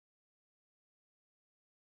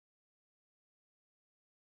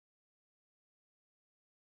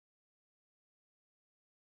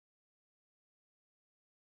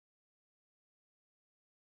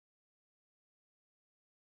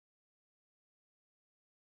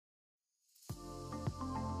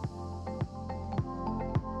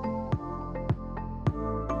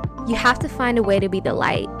You have to find a way to be the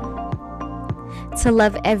light, to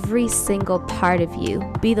love every single part of you.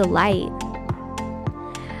 Be the light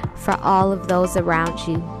for all of those around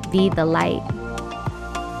you. Be the light.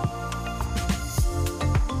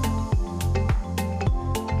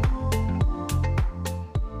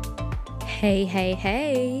 Hey, hey,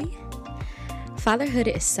 hey. Fatherhood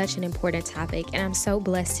is such an important topic, and I'm so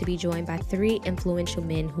blessed to be joined by three influential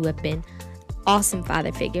men who have been awesome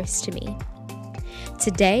father figures to me.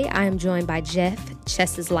 Today, I am joined by Jeff,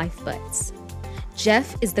 Chess's Life Butts.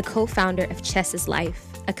 Jeff is the co-founder of Chess's Life,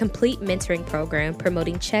 a complete mentoring program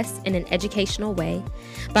promoting chess in an educational way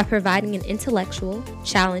by providing an intellectual,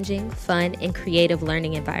 challenging, fun, and creative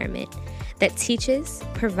learning environment that teaches,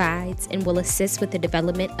 provides, and will assist with the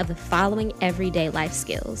development of the following everyday life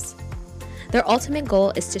skills. Their ultimate goal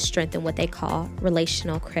is to strengthen what they call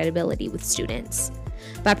relational credibility with students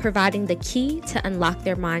by providing the key to unlock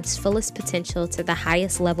their mind's fullest potential to the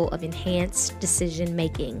highest level of enhanced decision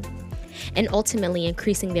making, and ultimately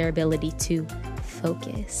increasing their ability to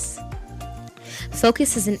focus.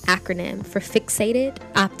 FOCUS is an acronym for Fixated,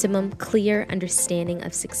 Optimum, Clear Understanding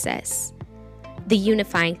of Success. The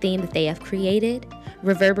unifying theme that they have created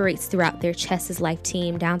reverberates throughout their Chess's Life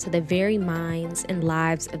team down to the very minds and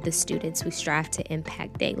lives of the students we strive to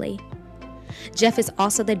impact daily. Jeff is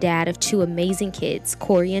also the dad of two amazing kids,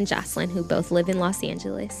 Corey and Jocelyn, who both live in Los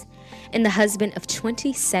Angeles, and the husband of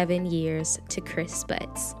 27 years to Chris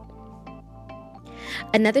Butts.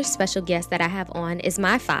 Another special guest that I have on is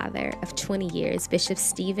my father of 20 years, Bishop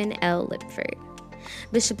Stephen L. Lipford.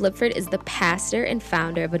 Bishop Lipford is the pastor and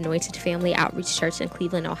founder of Anointed Family Outreach Church in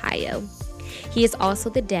Cleveland, Ohio. He is also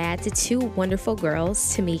the dad to two wonderful girls,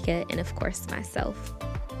 Tamika and, of course, myself.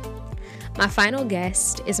 My final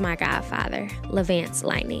guest is my godfather, Levance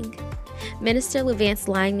Lining. Minister Levance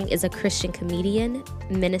Lining is a Christian comedian,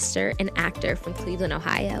 minister, and actor from Cleveland,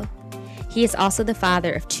 Ohio. He is also the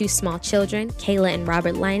father of two small children, Kayla and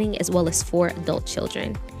Robert Lining, as well as 4 adult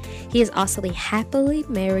children. He is also happily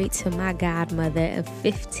married to my godmother of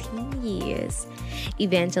 15 years,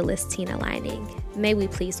 Evangelist Tina Lining. May we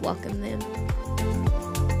please welcome them.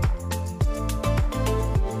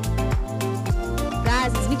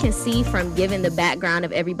 Guys, as we can see from giving the background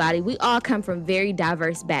of everybody, we all come from very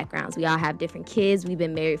diverse backgrounds. We all have different kids. We've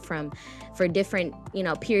been married for different,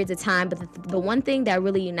 periods of time. But the one thing that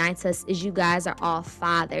really unites us is you guys are all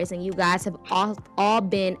fathers, and you guys have all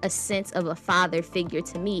been a sense of a father figure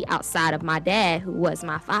to me outside of my dad, who was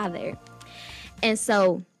my father. And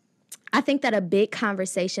so I think that a big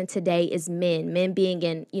conversation today is men being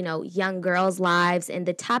in, young girls' lives and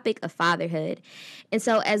the topic of fatherhood. And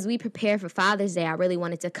so as we prepare for Father's Day, I really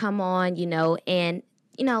wanted to come on, and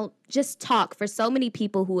just talk for so many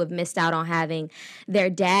people who have missed out on having their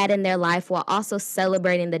dad in their life while also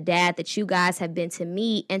celebrating the dad that you guys have been to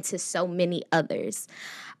me and to so many others.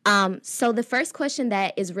 So the first question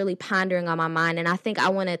that is really pondering on my mind, and I think I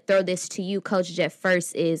want to throw this to you, Coach Jeff,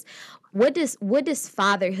 first is, what does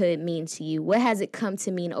fatherhood mean to you? What has it come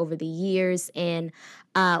to mean over the years, and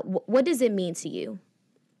what does it mean to you?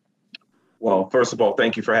 Well, first of all,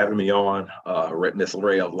 thank you for having me on, Miss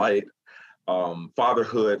Ray of Light.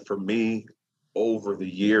 Fatherhood for me over the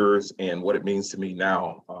years and what it means to me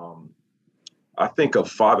now, I think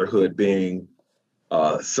of fatherhood being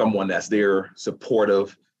someone that's there,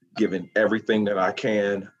 supportive, giving everything that I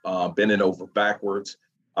can, bending over backwards.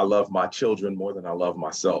 I love my children more than I love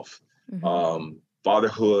myself. Mm-hmm.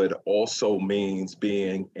 Fatherhood also means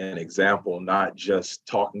being an example, not just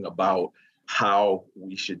talking about how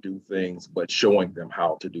we should do things, but showing them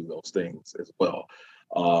how to do those things as well.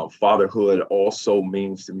 Fatherhood also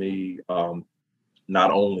means to me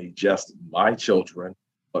not only just my children,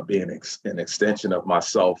 but being an extension of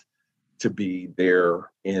myself to be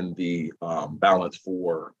there in the balance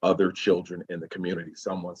for other children in the community,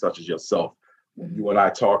 someone such as yourself. When you and I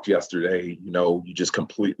talked yesterday, you just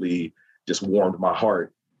completely just warmed my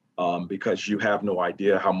heart because you have no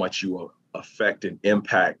idea how much you affect and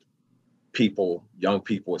impact people, young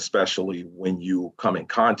people, especially when you come in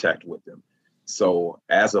contact with them. So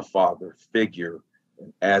as a father figure,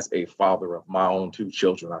 and as a father of my own 2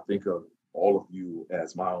 children, I think of all of you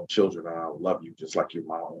as my own children, and I love you just like you're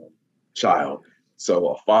my own child. So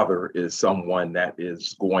a father is someone that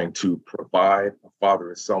is going to provide. A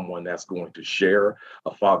father is someone that's going to share.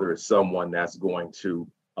 A father is someone that's going to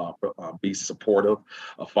be supportive.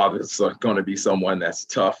 A father is going to be someone that's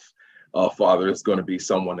tough. A father is going to be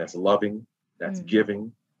someone that's loving, that's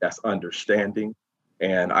giving, that's understanding.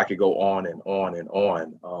 And I could go on and on and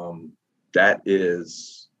on. That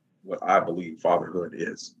is what I believe fatherhood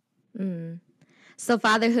is. So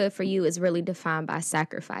fatherhood for you is really defined by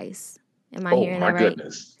sacrifice. Am I Oh hearing my that right?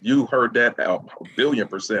 goodness. You heard that a billion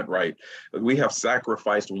percent right. We have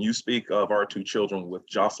sacrificed, when you speak of our two children with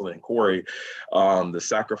Jocelyn and Corey, the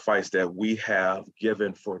sacrifice that we have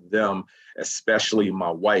given for them, especially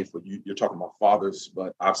my wife. You're talking about fathers,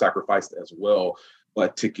 but I've sacrificed as well.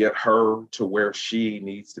 But to get her to where she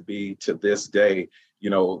needs to be to this day,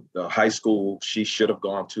 the high school she should have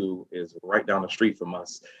gone to is right down the street from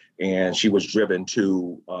us. And she was driven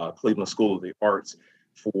to Cleveland School of the Arts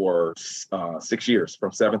for 6 years,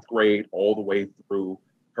 from seventh grade all the way through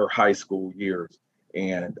her high school years,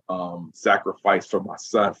 and sacrificed for my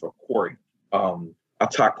son, for Corey. I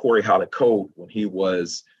taught Corey how to code when he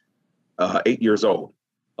was 8 years old,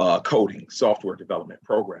 coding, software development,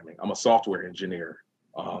 programming. I'm a software engineer.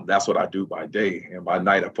 That's what I do by day. And by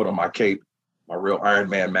night, I put on my cape, my real Iron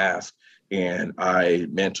Man mask, and I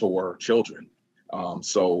mentor children.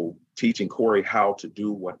 So teaching Corey how to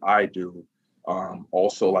do what I do,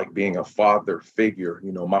 also like being a father figure.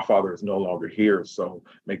 My father is no longer here, so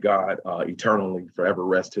may God eternally forever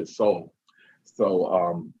rest his soul.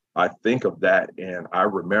 So I think of that, and I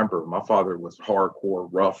remember my father was hardcore,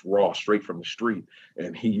 rough, raw, straight from the street.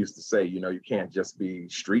 And he used to say, you can't just be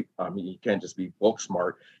street. I mean, you can't just be book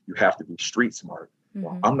smart. You have to be street smart.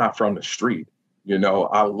 Well, I'm not from the street.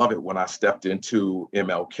 I love it when I stepped into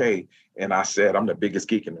MLK and I said, I'm the biggest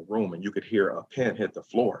geek in the room, and you could hear a pin hit the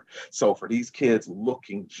floor. So for these kids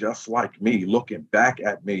looking just like me, looking back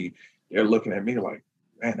at me, they're looking at me like,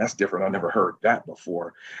 man, that's different. I never heard that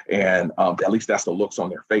before. And at least that's the looks on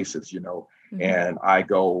their faces. And I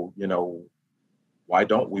go, why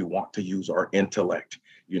don't we want to use our intellect?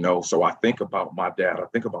 So I think about my dad, I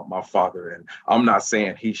think about my father, and I'm not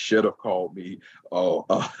saying he should have called me, some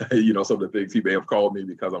of the things he may have called me,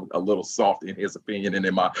 because I'm a little soft in his opinion and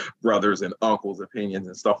in my brothers and uncles' opinions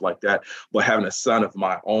and stuff like that. But having a son of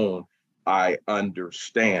my own, I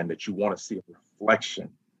understand that you want to see a reflection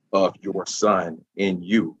of your son in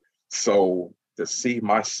you. So to see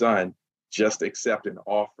my son just accept an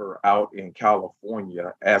offer out in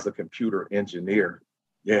California as a computer engineer,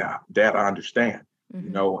 yeah, Dad, I understand.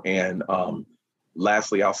 And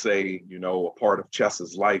lastly, I'll say, a part of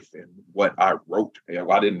Chess's life and what I wrote.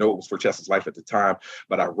 I didn't know it was for Chess's life at the time,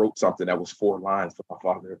 but I wrote something that was 4 lines for my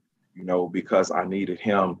father, because I needed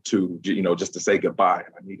him to, just to say goodbye.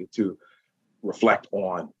 And I needed to reflect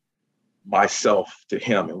on myself to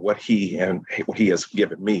him and what he has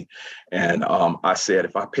given me. And I said,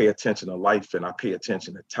 if I pay attention to life and I pay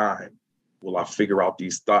attention to time, will I figure out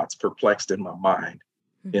these thoughts perplexed in my mind?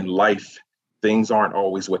 In life, things aren't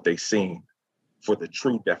always what they seem. For the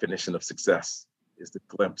true definition of success is the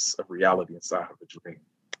glimpse of reality inside of a dream.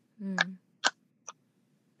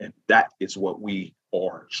 And that is what we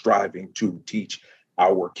are striving to teach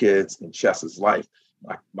our kids in Chess's life,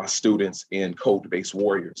 my students in Code-Based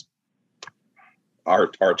Warriors,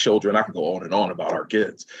 our children. I can go on and on about our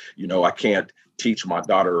kids. I can't teach my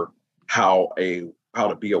daughter how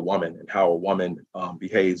to be a woman and how a woman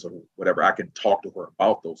behaves or whatever. I can talk to her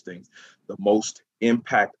about those things. The most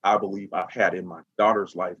impact I believe I've had in my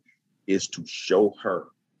daughter's life is to show her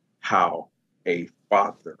how a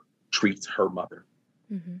father treats her mother.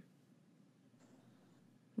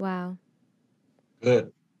 Wow.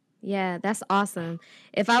 Good. Yeah, that's awesome.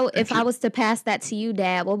 If I was to pass that to you,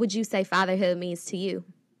 Dad, what would you say fatherhood means to you?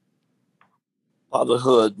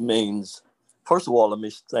 Fatherhood means, first of all, let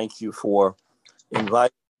me thank you for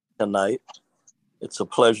inviting me tonight. It's a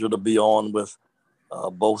pleasure to be on with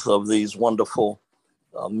both of these wonderful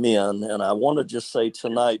men. And I want to just say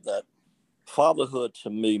tonight that fatherhood to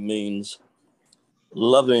me means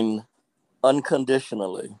loving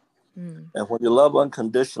unconditionally. And when you love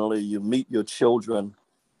unconditionally, you meet your children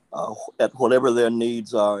at whatever their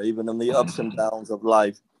needs are, even in the ups and downs of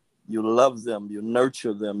life. You love them, you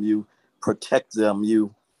nurture them, you protect them,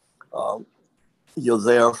 you're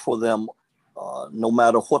there for them no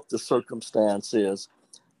matter what the circumstance is.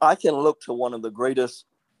 I can look to one of the greatest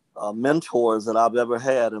mentors that I've ever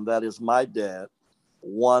had, and that is my dad,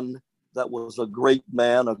 one that was a great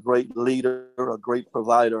man, a great leader, a great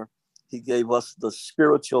provider. He gave us the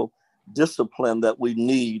spiritual discipline that we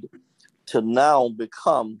need to now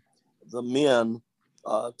become the men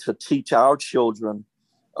to teach our children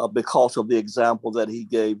because of the example that he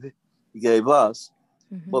gave us.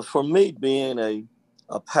 But for me, being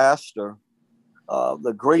a pastor,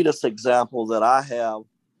 the greatest example that I have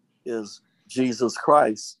is Jesus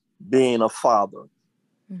Christ being a father.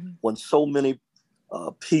 When so many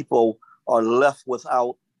people are left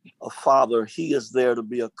without a father, he is there to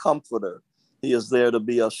be a comforter. He is there to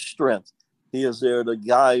be a strength. He is there to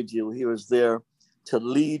guide you. He is there to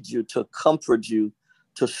lead you, to comfort you,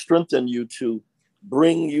 to strengthen you, to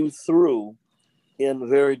bring you through in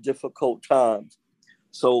very difficult times.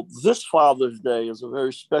 So this Father's Day is a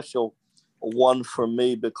very special one for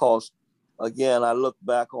me because, again, I look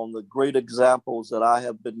back on the great examples that I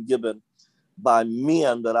have been given by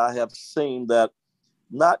men that I have seen, that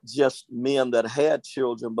not just men that had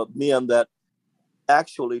children, but men that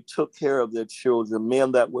actually took care of their children,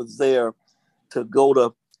 men that were there to go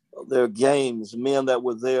to their games, men that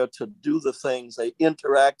were there to do the things. They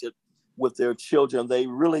interacted with their children. They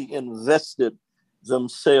really invested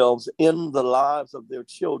themselves in the lives of their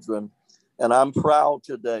children. And I'm proud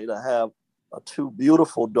today to have two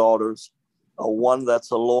beautiful daughters, one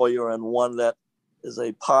that's a lawyer and one that is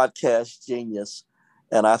a podcast genius.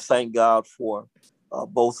 And I thank God for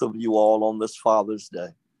both of you all on this Father's Day.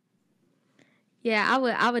 Yeah,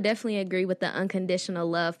 I would definitely agree with the unconditional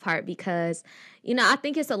love part because, I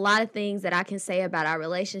think it's a lot of things that I can say about our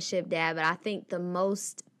relationship, Dad, but I think the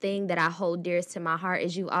most thing that I hold dearest to my heart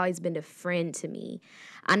is you've always been a friend to me.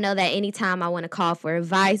 I know that anytime I want to call for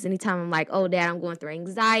advice, anytime I'm like, oh, Dad, I'm going through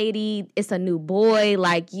anxiety, it's a new boy,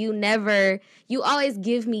 like you always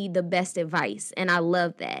give me the best advice, and I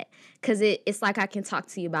love that. Because it's like I can talk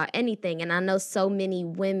to you about anything. And I know so many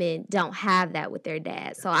women don't have that with their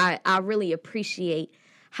dad. So I really appreciate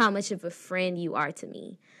how much of a friend you are to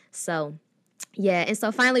me. So, yeah. And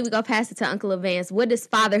so finally, we go pass it to Uncle Avance. What does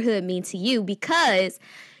fatherhood mean to you? Because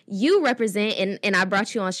you represent, and I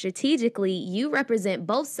brought you on strategically, you represent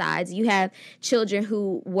both sides. You have children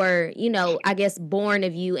who were, I guess, born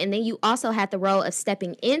of you. And then you also had the role of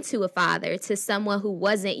stepping into a father to someone who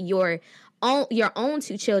wasn't your own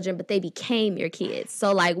two children, but they became your kids.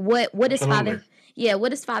 So like what is what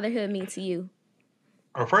does fatherhood mean to you?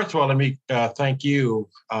 Well, first of all, let me thank you,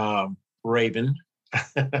 Raven.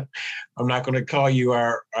 I'm not going to call you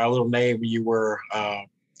our little name when you were a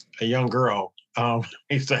young girl. I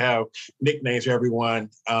used to have nicknames for everyone.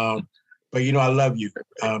 But I love you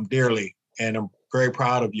dearly, and I'm very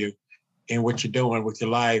proud of you and what you're doing with your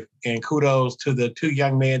life. And kudos to the two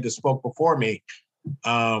young men that spoke before me.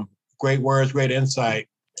 Great words, great insight,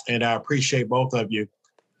 and I appreciate both of you.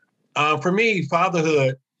 For me,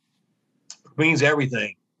 fatherhood means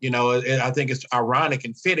everything. I think it's ironic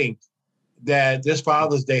and fitting that this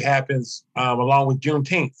Father's Day happens along with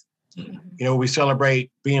Juneteenth. We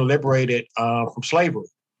celebrate being liberated from slavery,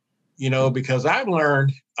 because I've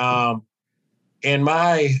learned in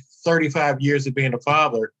my 35 years of being a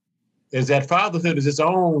father is that fatherhood is its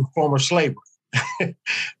own form of slavery.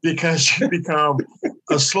 Because you become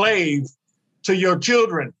a slave to your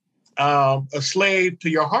children, a slave to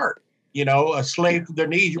your heart, a slave to their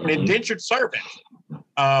needs. You're an indentured servant,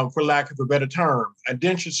 for lack of a better term,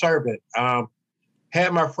 indentured servant.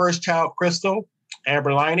 Had my first child, Crystal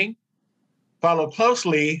Amber Lining, followed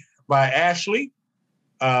closely by Ashley,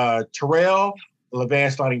 Terrell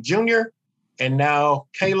LaVance Lining Jr., and now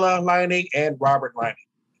Kayla Lining and Robert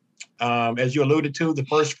Lining. As you alluded to, the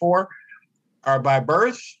first four are by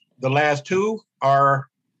birth. The last two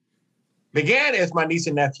began as my niece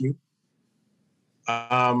and nephew.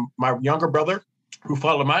 My younger brother, who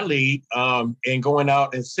followed my lead in going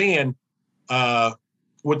out and seeing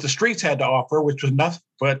what the streets had to offer, which was nothing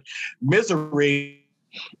but misery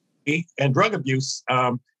and drug abuse,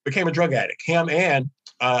 became a drug addict. Him and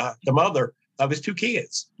the mother of his two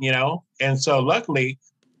kids, And so luckily,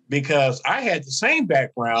 because I had the same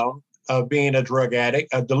background of being a drug addict,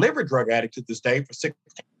 a delivered drug addict to this day for 16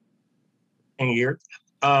 years,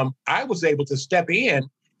 I was able to step in,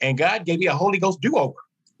 and God gave me a Holy Ghost do-over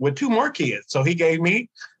with two more kids. So he gave me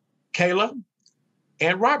Kayla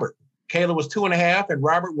and Robert. Kayla was 2.5 and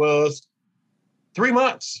Robert was 3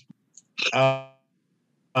 months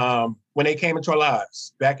when they came into our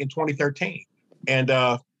lives back in 2013.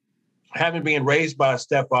 And having been raised by a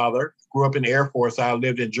stepfather, grew up in the Air Force. I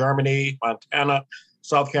lived in Germany, Montana,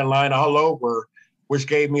 South Carolina, all over, which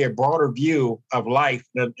gave me a broader view of life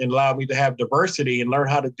and allowed me to have diversity and learn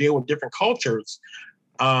how to deal with different cultures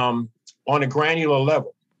on a granular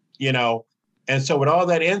level, And so with all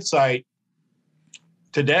that insight,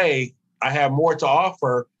 today, I have more to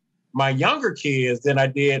offer my younger kids than I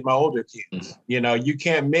did my older kids. You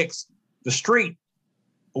can't mix the street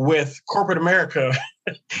with corporate America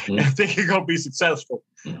and think you're going to be successful,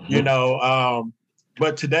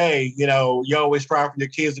 But today, you always strive for your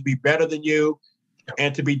kids to be better than you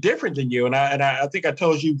and to be different than you. And I think I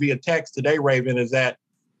told you via text today, Raven, is that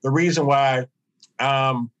the reason why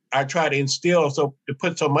I try to instill to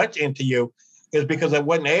put so much into you is because I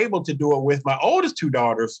wasn't able to do it with my oldest two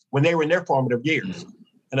daughters when they were in their formative years.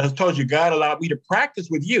 And as I told you, God allowed me to practice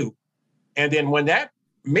with you. And then when that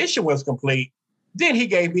mission was complete, then he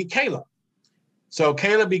gave me Kayla. So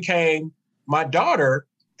Kayla became my daughter,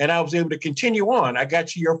 and I was able to continue on. I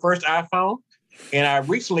got you your first iPhone, and I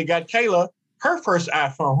recently got Kayla her first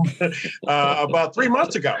iPhone about 3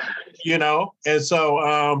 months ago, And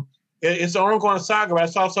so it's an ongoing saga, but I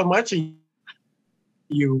saw so much in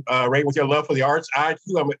you, Ray, with your love for the arts. I,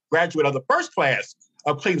 too, am a graduate of the first class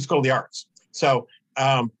of Cleveland School of the Arts. So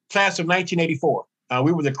class of 1984.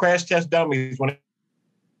 We were the crash test dummies when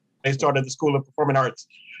they started the School of Performing Arts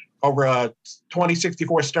over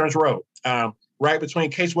 2064 Stearns Road, right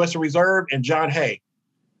between Case Western Reserve and John Hay.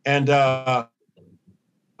 And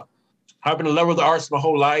I've been a lover of the arts my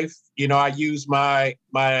whole life. I use my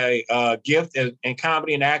gift in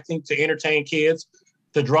comedy and acting to entertain kids,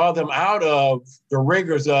 to draw them out of the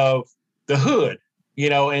rigors of the hood,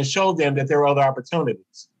 and show them that there are other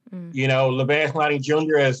opportunities. LeVance Lonnie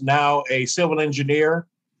Jr. is now a civil engineer,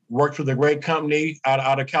 works with a great company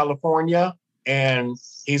out of California, and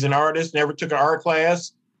he's an artist, never took an art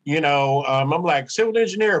class. I'm like, civil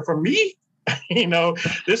engineer for me?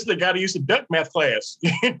 This is the guy that used to duck math class.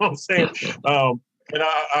 You know what I'm saying? And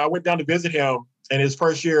I went down to visit him in his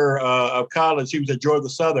first year of college. He was at Georgia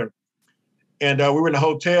Southern. And we were in a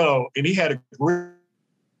hotel, and he had a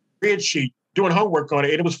grid sheet doing homework on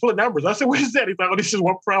it, and it was full of numbers. I said, what is that? He's like, oh, this is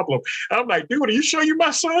one problem. I'm like, dude, are you sure you're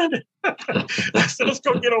my son? I said, let's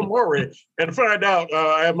go get on Maury and find out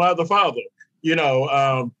I am my other father.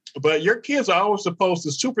 But your kids are always supposed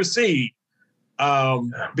to supersede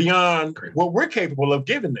beyond what we're capable of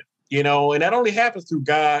giving them, and that only happens through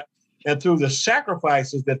God and through the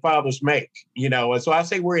sacrifices that fathers make, and so I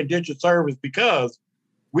say we're indentured servants because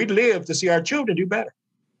we live to see our children do better.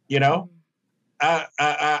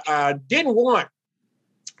 I didn't want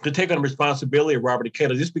to take on the responsibility of Robert E.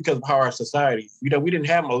 Kayla just because of how our society, we didn't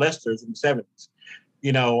have molesters in the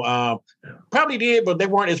 70s, probably did, but they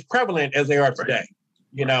weren't as prevalent as they are today,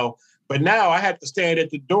 But now I had to stand at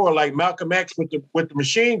the door like Malcolm X with the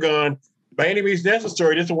machine gun by any means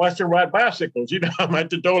necessary just to watch them ride bicycles. I'm at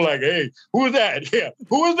the door like, hey, who is that? Yeah,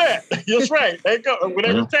 who is that? That's right. There you go.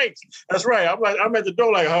 Whatever it takes. That's right. I'm at the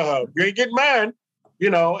door like, you ain't getting mine.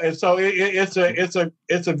 And so it's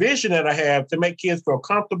a vision that I have to make kids feel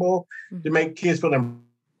comfortable, to make kids feel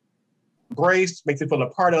embraced, make them feel a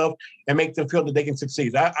part of, and make them feel that they can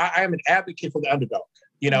succeed. I am an advocate for the underdog.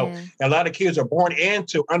 A lot of kids are born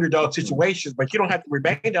into underdog situations, but you don't have to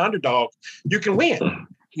remain the underdog. You can win,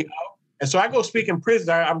 And so I go speak in prison.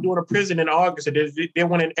 I'm doing a prison in August, and they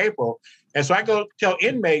went in April. And so I go tell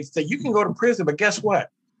inmates that you can go to prison, but guess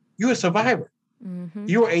what? You're a survivor. Mm-hmm.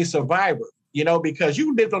 You're a survivor, because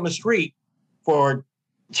you lived on the street for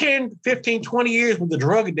 10, 15, 20 years with a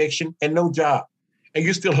drug addiction and no job, and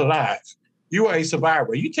you're still alive. You are a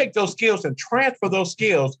survivor. You take those skills and transfer those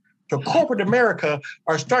skills to corporate America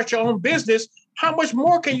or start your own business. How much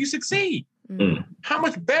more can you succeed? Mm. How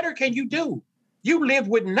much better can you do? You live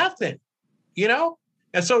with nothing,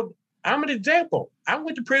 And so I'm an example. I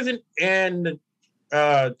went to prison in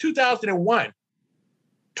 2001,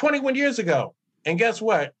 21 years ago. And guess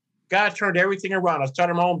what? God turned everything around. I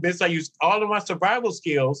started my own business. I used all of my survival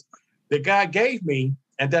skills that God gave me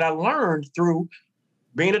and that I learned through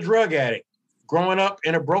being a drug addict, growing up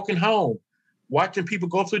in a broken home, watching people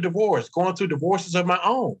go through divorce, going through divorces of my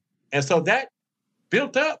own. And so that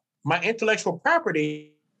built up my intellectual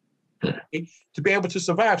property to be able to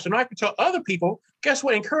survive. So now I can tell other people, guess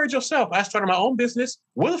what? Encourage yourself. I started my own business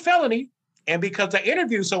with a felony. And because I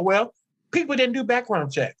interviewed so well, people didn't do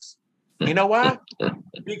background checks. You know why?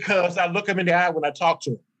 Because I look them in the eye when I talk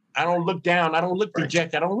to them. I don't look down. I don't look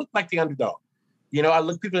dejected. I don't look like the underdog. I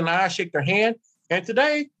look people in the eye, shake their hand. And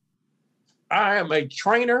today, I am a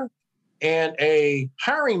trainer and a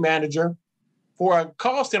hiring manager for a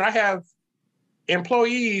call center. I have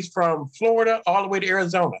employees from Florida all the way to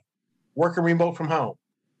Arizona working remote from home.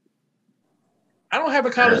 I don't have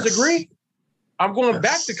a college degree. I'm going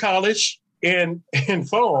back to college in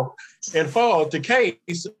fall to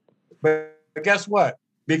Case. But guess what?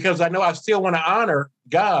 Because I know I still want to honor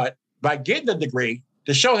God by getting a degree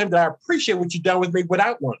to show him that I appreciate what you've done with me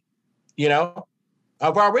without one.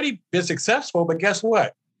 I've already been successful, but guess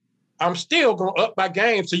what? I'm still going to up my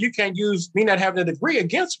game, so you can't use me not having a degree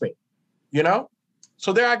against me,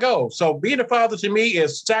 So there I go. So being a father to me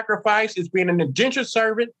is sacrifice. It's being an indentured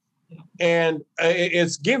servant, and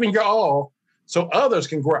it's giving your all so others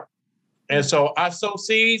can grow. And so I sow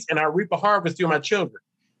seeds and I reap a harvest through my children.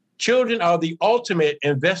 Children are the ultimate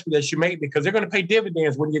investment that you make because they're going to pay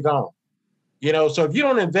dividends when you're gone. So if you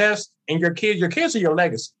don't invest in your kids are your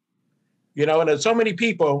legacy. And there's so many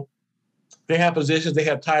people, they have positions, they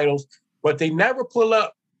have titles, but they never pull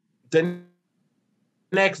up the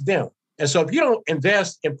next them. And so if you don't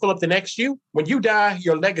invest and pull up the next you, when you die,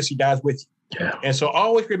 your legacy dies with you. Yeah. And so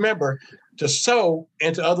always remember to sow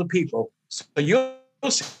into other people so you'll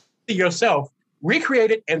see yourself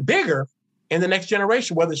recreated and bigger in the next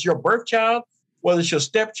generation, whether it's your birth child, whether it's your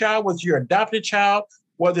stepchild, whether it's your adopted child,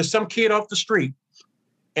 whether it's some kid off the street.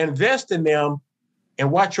 Invest in them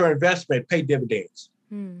and watch your investment pay dividends.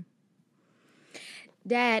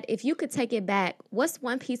 Dad, if you could take it back, what's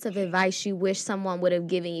one piece of advice you wish someone would have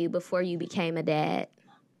given you before you became a dad?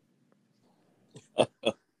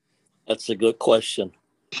 That's a good question.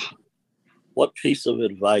 What piece of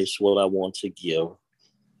advice would I want to give?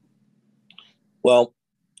 Well,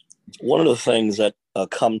 one of the things that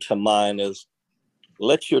come to mind is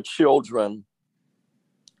let your children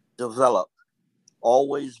develop.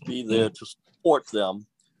 Always be there to support them.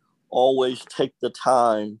 Always take the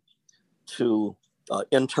time to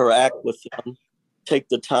interact with them. Take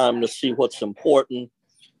the time to see what's important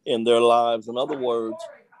in their lives. In other words,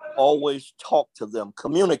 always talk to them.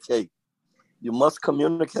 Communicate. You must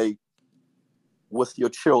communicate with your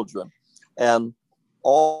children. And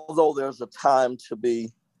although there's a time to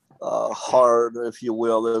be hard, if you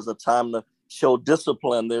will, there's a time to show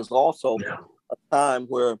discipline, there's also a time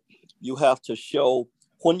where you have to show,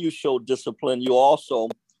 when you show discipline, you also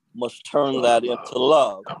must turn that into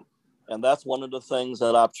love. And that's one of the things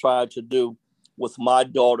that I've tried to do with my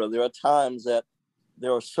daughter. There are times that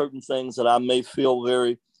there are certain things that I may feel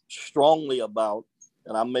very strongly about,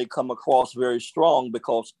 and I may come across very strong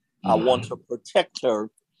because I want to protect her.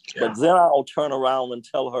 But then I'll turn around and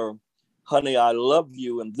tell her, honey, I love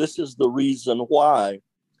you, and this is the reason why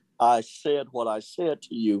I said what I said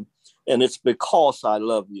to you, and it's because I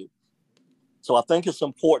love you. So I think it's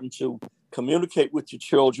important to communicate with your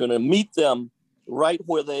children and meet them right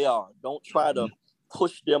where they are. Don't try to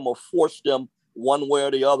push them or force them one way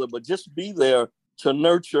or the other, but just be there to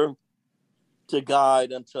nurture, to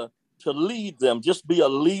guide, and to lead them. Just be a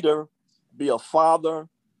leader, be a father,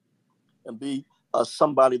 and be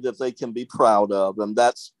somebody that they can be proud of. And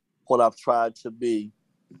that's what I've tried to be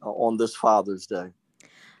on this Father's Day.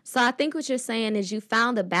 So I think what you're saying is you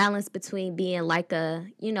found a balance between being like a,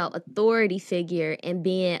 authority figure and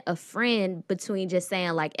being a friend, between just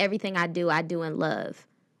saying like everything I do in love.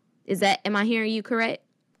 Am I hearing you correct?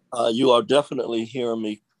 You are definitely hearing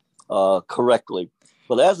me correctly.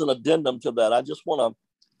 But as an addendum to that, I just want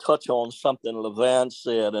to touch on something Levan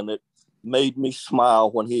said, and it made me smile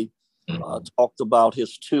when he talked about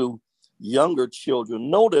his two younger children.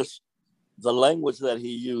 Notice the language that he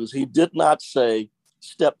used. He did not say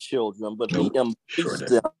stepchildren, but he embraced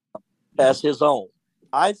them as his own.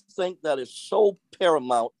 I think that is so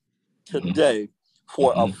paramount today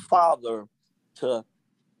for a father to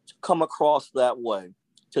come across that way,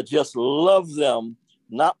 to just love them,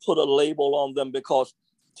 not put a label on them, because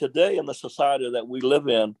today in the society that we live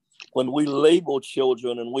in, when we label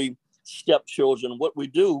children and we stepchildren, what we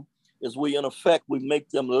do is we make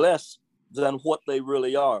them less than what they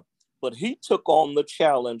really are. But he took on the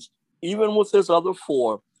challenge, even with his other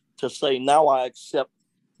four, to say, now I accept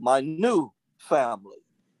my new family.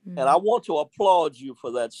 And I want to applaud you for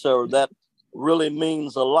that, sir. That really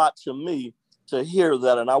means a lot to me to hear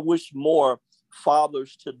that. And I wish more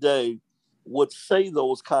fathers today would say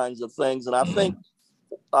those kinds of things. And I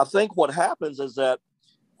think what happens is that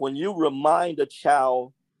when you remind a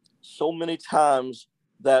child so many times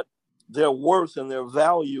that their worth and their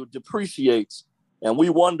value depreciates, and we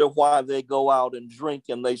wonder why they go out and drink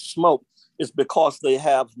and they smoke, it's because they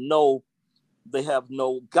have no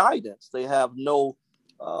guidance. They have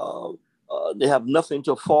nothing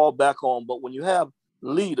to fall back on. But when you have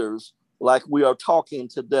leaders like we are talking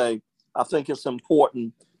today, I think it's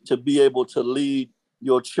important to be able to lead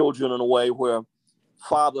your children in a way where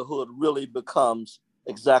fatherhood really becomes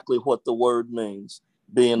exactly what the word means,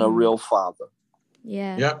 being a real father.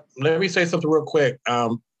 Yeah. Yep. Let me say something real quick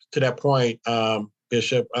to that point,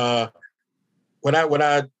 Bishop. When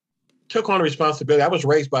I took on the responsibility, I was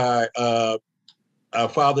raised by a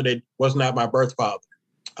father that was not my birth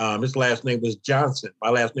father. His last name was Johnson. My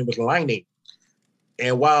last name was Liney.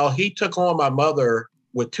 And while he took on my mother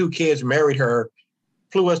with two kids, married her,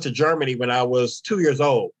 flew us to Germany when I was 2 years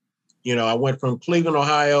old. I went from Cleveland,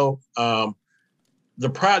 Ohio, the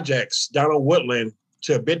projects down on Woodland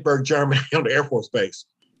to Bitburg, Germany on the Air Force Base.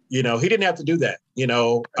 He didn't have to do that.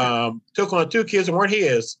 Took on two kids that weren't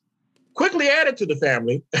his, quickly added to the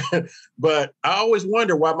family. But I always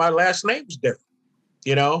wonder why my last name was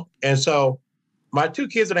different, And so my two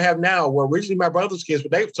kids that I have now were originally my brother's kids,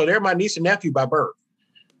 but they're my niece and nephew by birth.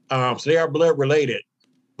 So they are blood related.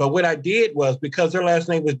 But what I did was, because their last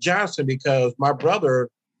name was Johnson, because my brother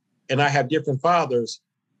and I have different fathers,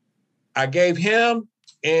 I gave him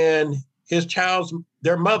and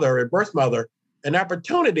their mother and birth mother, an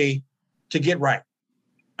opportunity to get right.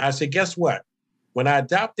 I said, guess what? When I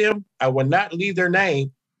adopt them, I will not leave their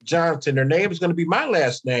name, Johnson. Their name is going to be my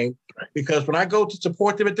last name, because when I go to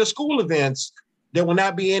support them at the school events, there will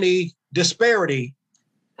not be any disparity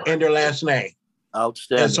in their last name.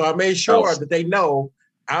 Outstanding. And so I made sure that they know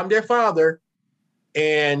I'm their father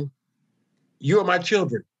and you are my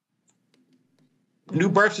children. New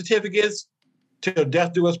birth certificates till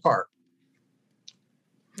death do us part.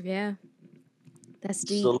 Yeah, that's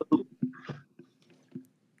deep. Salute.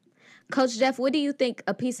 Coach Jeff, what do you think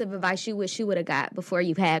a piece of advice you wish you would have got before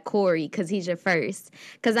you had Corey, because he's your first?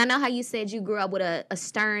 Because I know how you said you grew up with a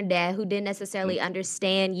stern dad who didn't necessarily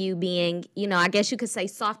understand you being, I guess you could say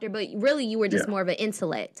softer, but really you were just more of an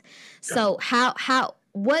intellect. So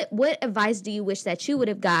what advice do you wish that you would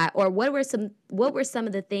have got, or what were some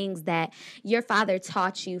of the things that your father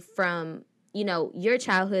taught you from your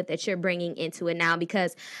childhood that you're bringing into it now?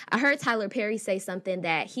 Because I heard Tyler Perry say something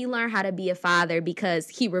that he learned how to be a father because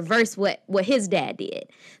he reversed what his dad did.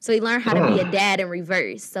 So he learned how to be a dad in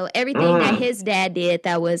reverse. So everything that his dad did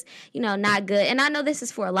that was, not good. And I know this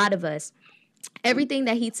is for a lot of us. Everything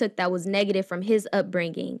that he took that was negative from his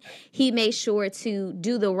upbringing, he made sure to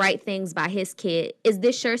do the right things by his kid. Is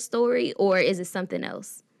this your story, or is it something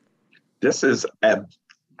else? This is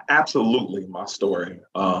absolutely my story,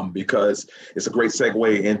 because it's a great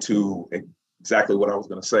segue into exactly what I was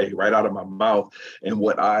going to say right out of my mouth. And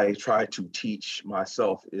what I try to teach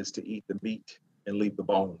myself is to eat the meat and leave the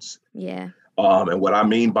bones. Yeah. And what I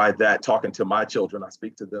mean by that, talking to my children, I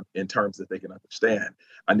speak to them in terms that they can understand.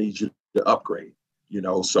 I need you to upgrade,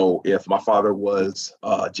 so if my father was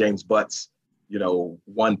James Butts,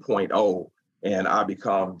 1.0, and I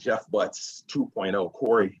become Jeff Butts 2.0,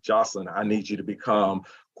 Corey Jocelyn, I need you to become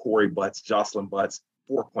Corey Butts, Jocelyn Butts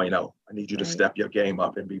 4.0. I need you to step your game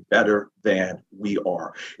up and be better than we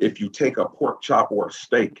are. If you take a pork chop or a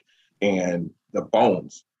steak and the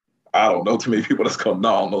bones, I don't know too many people that's going to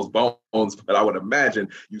gnaw on those bones, but I would imagine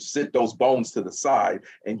you sit those bones to the side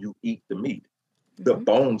and you eat the meat. The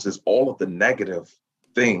bones is all of the negative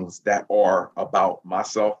things that are about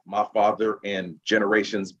myself, my father, and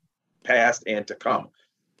generations past and to come.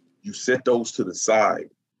 You sit those to the side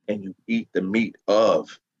and you eat the meat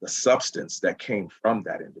of the substance that came from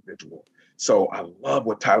that individual. So I love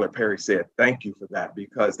what Tyler Perry said. Thank you for that,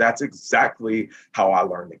 because that's exactly how I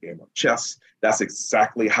learned the game of chess. That's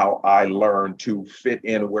exactly how I learned to fit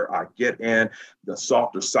in where I get in. The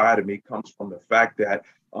softer side of me comes from the fact that,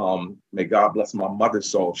 may God bless my mother's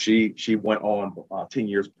soul, she went on 10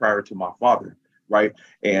 years prior to my father, right?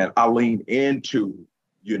 And I leaned into,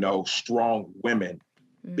 strong women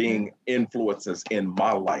being influences in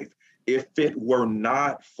my life. If it were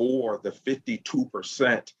not for the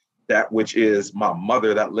 52%, that which is my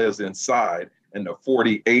mother that lives inside, and the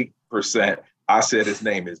 48%, I said his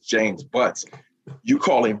name is James Butts. You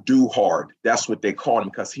call him Do Hard. That's what they called him,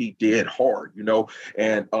 because he did hard,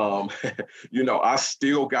 and, I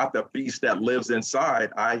still got the beast that lives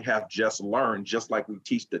inside. I have just learned, just like we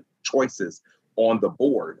teach the choices on the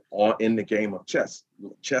board in the game of chess.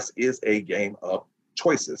 Chess is a game of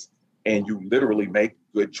choices, and you literally make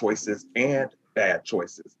good choices and bad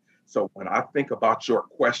choices. So when I think about your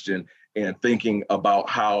question and thinking about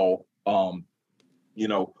how,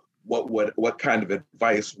 what kind of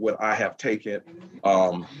advice would I have taken?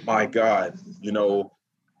 My God,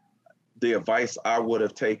 the advice I would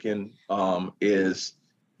have taken is,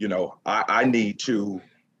 I need to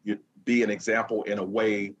be an example in a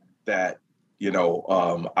way that,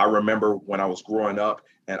 I remember when I was growing up,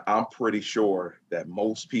 and I'm pretty sure that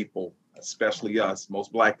most people, especially us,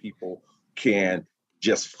 most Black people, can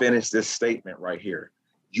just finish this statement right here.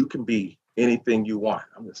 You can be anything you want.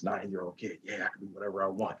 I'm this 9-year-old kid. Yeah, I can be whatever I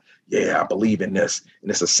want. Yeah, I believe in this. And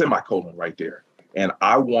it's a semicolon right there. And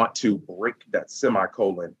I want to break that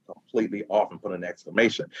semicolon completely off and put an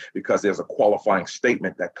exclamation, because there's a qualifying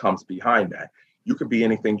statement that comes behind that. You can be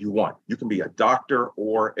anything you want. You can be a doctor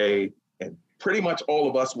or and pretty much all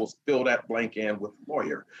of us will fill that blank in with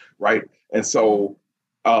lawyer, right? And so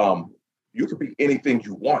you can be anything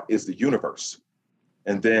you want is the universe.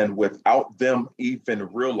 And then without them even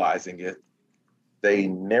realizing it, they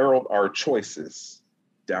narrowed our choices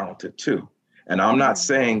down to 2. And I'm not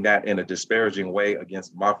saying that in a disparaging way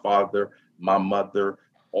against my father, my mother,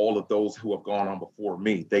 all of those who have gone on before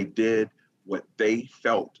me. They did what they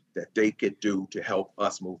felt that they could do to help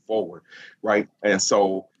us move forward, right? And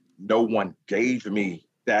so no one gave me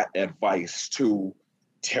that advice to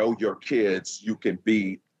tell your kids you can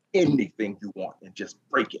be anything you want and just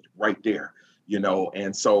break it right there.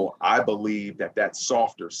 And so I believe that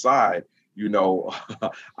softer side,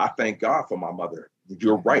 I thank God for my mother.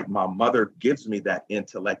 You're right. My mother gives me that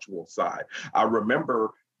intellectual side. I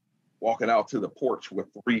remember walking out to the porch with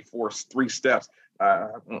three steps.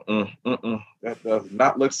 That does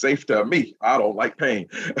not look safe to me. I don't like pain.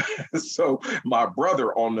 So my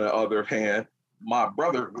brother, on the other hand, my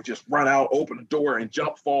brother would just run out, open the door, and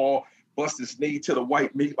jump, fall, bust his knee to the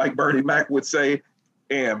white meat, like Bernie Mac would say.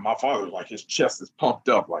 And my father, like, his chest is pumped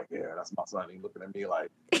up, like, yeah, that's my son. He's looking at me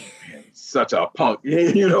like, man, he's such a punk,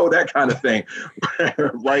 that kind of thing,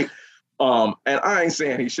 right? And I ain't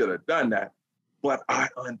saying he should have done that, but I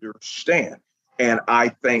understand. And I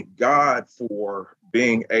thank God for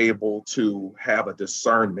being able to have a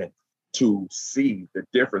discernment to see the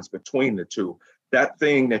difference between the two. That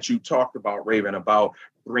thing that you talked about, Raven, about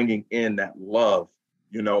bringing in that love,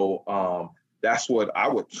 that's what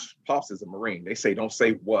Pops is a Marine. They say don't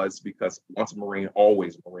say was, because once a Marine,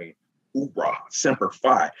 always a Marine. Hoorah, Semper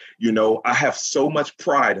Fi. I have so much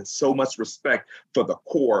pride and so much respect for the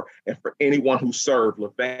Corps and for anyone who served.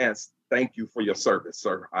 LaVance, thank you for your service,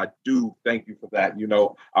 sir. I do thank you for that.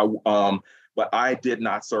 But I did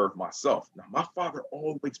not serve myself. Now, my father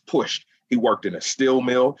always pushed. He worked in a steel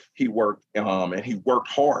mill. He worked and he worked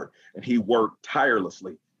hard, and he worked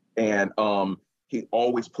tirelessly. And he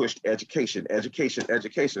always pushed education. Now,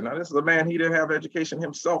 this is a man, he didn't have education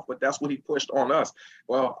himself, but that's what he pushed on us.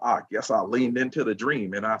 Well, I guess I leaned into the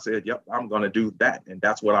dream, and I said, yep, I'm going to do that. And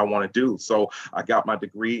that's what I want to do. So I got my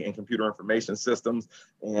degree in computer information systems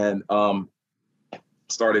and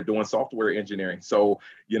started doing software engineering. So,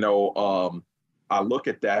 I look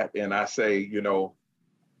at that and I say,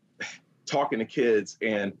 talking to kids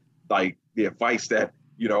and like the advice that,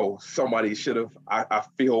 somebody should have, I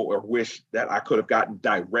feel or wish that I could have gotten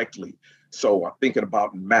directly. So I'm thinking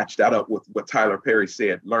about and match that up with what Tyler Perry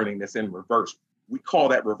said, learning this in reverse. We call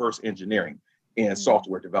that reverse engineering in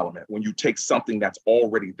software development. When you take something that's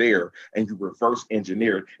already there and you reverse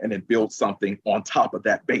engineer it and then build something on top of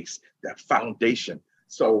that base, that foundation.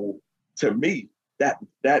 So to me, that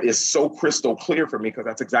is so crystal clear for me, because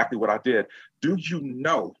that's exactly what I did. Do you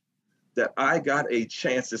know that I got a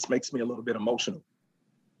chance? This makes me a little bit emotional.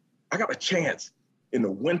 I got a chance in the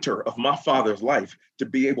winter of my father's life to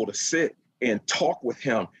be able to sit and talk with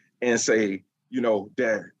him and say,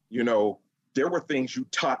 Dad, there were things you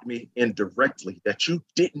taught me indirectly that you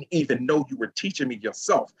didn't even know you were teaching me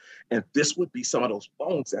yourself. And this would be some of those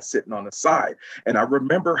bones that's sitting on the side. And I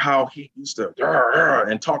remember how he used to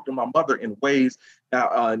and talk to my mother in ways,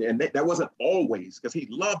 and that wasn't always, because he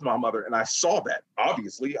loved my mother. And I saw that,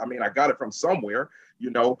 obviously. I mean, I got it from somewhere,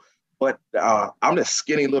 but I'm this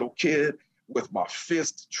skinny little kid with my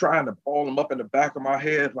fist trying to ball him up in the back of my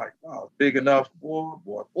head, like, oh, big enough, boy,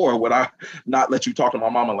 would I not let you talk to my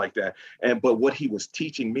mama like that. But what he was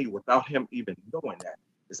teaching me without him even knowing that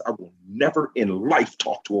is I will never in life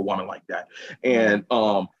talk to a woman like that. And,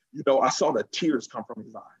 I saw the tears come from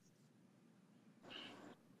his eyes.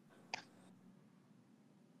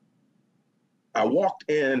 I walked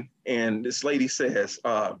in and this lady says,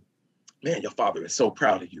 man, your father is so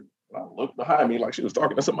proud of you. I looked behind me like she was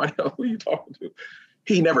talking to somebody else. Who are you talking to?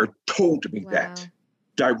 He never told me that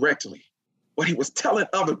directly, but he was telling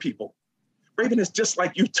other people. Raven, it's just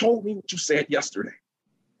like you told me what you said yesterday.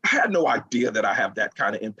 I had no idea that I have that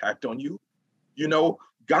kind of impact on you.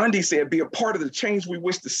 Gandhi said, be a part of the change we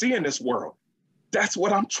wish to see in this world. That's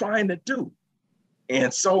what I'm trying to do.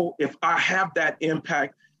 And so if I have that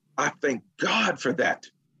impact, I thank God for that.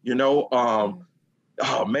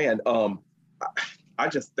 I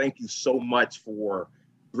just thank you so much for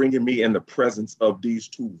bringing me in the presence of these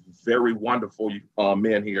two very wonderful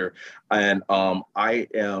men here. And I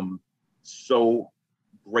am so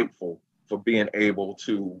grateful for being able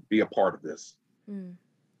to be a part of this.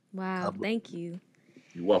 Wow, thank you.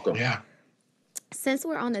 You're welcome. Yeah. Since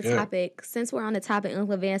we're on the topic, and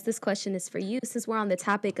LaVance, this question is for you. Since we're on the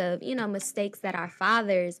topic of, mistakes that our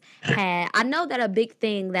fathers had, I know that a big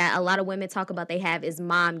thing that a lot of women talk about they have is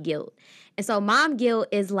mom guilt. And so mom guilt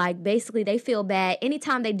is like, basically they feel bad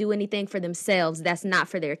anytime they do anything for themselves that's not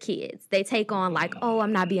for their kids. They take on like, oh,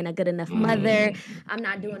 I'm not being a good enough mother. I'm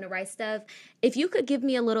not doing the right stuff. If you could give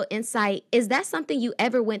me a little insight, is that something you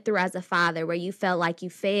ever went through as a father where you felt like you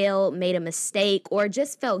failed, made a mistake, or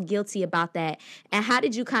just felt guilty about that? And how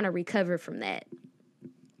did you kind of recover from that?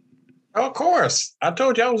 Of course. I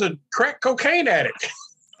told you I was a crack cocaine addict.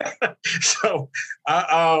 So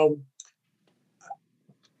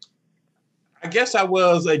I guess I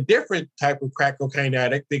was a different type of crack cocaine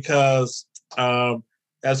addict because,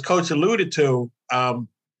 as Coach alluded to,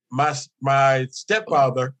 my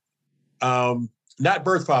stepfather, not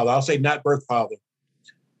birth father, I'll say not birth father,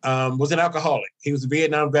 was an alcoholic. He was a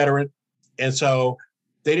Vietnam veteran, And so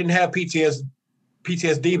they didn't have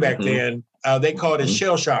PTSD back then. They called it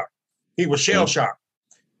shell shock. He was shell shocked,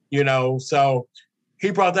 so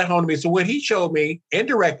he brought that home to me. So what he showed me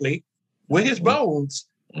indirectly with his bones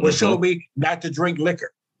was showed me not to drink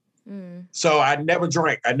liquor. So I never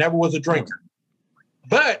drank. I never was a drinker.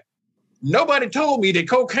 But nobody told me that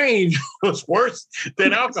cocaine was worse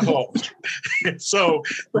than alcohol. So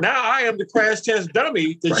now I am the crash test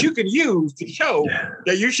dummy that you can use to show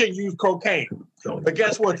that you should use cocaine. But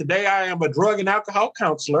guess what? Today I am a drug and alcohol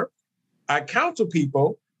counselor. I counsel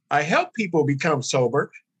people. I help people become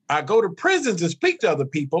sober. I go to prisons and speak to other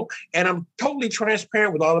people, and I'm totally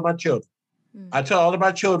transparent with all of my children. I tell all of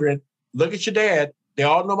my children, look at your dad. They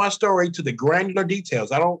all know my story to the granular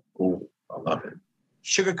details. I don't I love it.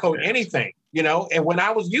 Sugarcoat anything, And when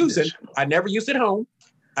I was using, I never used it at home.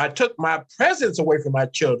 I took my presence away from my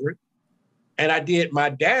children, and I did my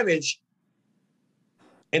damage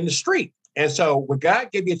in the street. And so what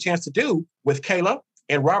God gave me a chance to do with Kayla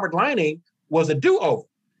and Robert Lining was a do-over,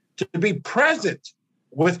 to be present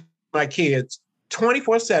with my kids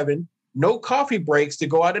 24/7, no coffee breaks, to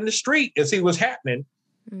go out in the street and see what's happening,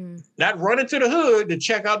 not run into the hood to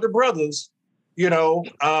check out the brothers.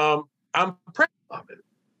 I'm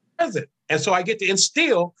present. And so I get to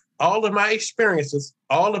instill all of my experiences,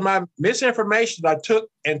 all of my misinformation I took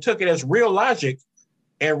it as real logic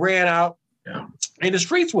and ran out in the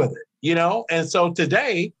streets with it, And so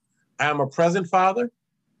today I'm a present father.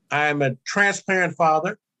 I am a transparent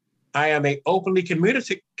father. I am an openly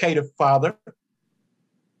communicative father.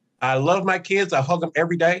 I love my kids. I hug them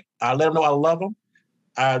every day. I let them know I love them.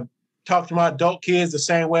 I talk to my adult kids the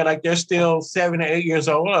same way, like they're still 7 or 8 years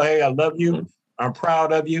old. Oh, hey, I love you. I'm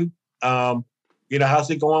proud of you. How's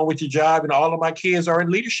it going with your job? And all of my kids are in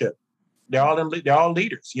leadership. They're all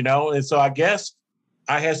leaders, And so I guess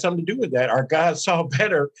I had something to do with that. Or God saw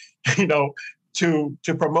better, to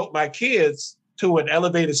promote my kids to an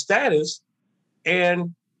elevated status,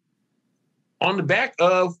 and on the back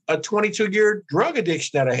of a 22-year drug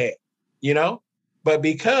addiction that I had, But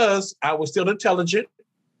because I was still intelligent,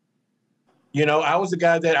 I was the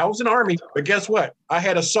guy I was in the Army, but guess what? I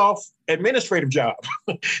had a soft administrative job.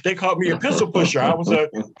 They called me a pencil pusher. I was a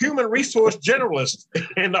human resource generalist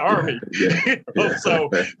in the Army. So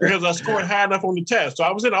because I scored high enough on the test. So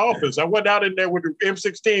I was in the office. I went out in there with the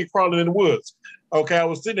M16 crawling in the woods. Okay, I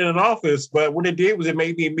was sitting in an office, but what it did was it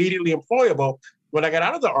made me immediately employable when I got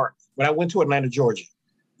out of the Army, when I went to Atlanta, Georgia,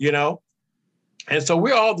 And so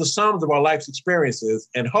we're all the sums of our life's experiences,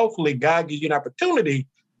 and hopefully God gives you an opportunity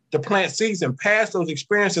to plant seeds and pass those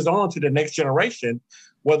experiences on to the next generation,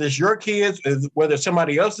 whether it's your kids, whether it's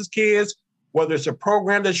somebody else's kids, whether it's a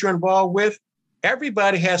program that you're involved with.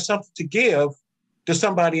 Everybody has something to give to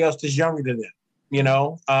somebody else that's younger than them.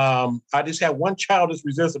 I just had one child that's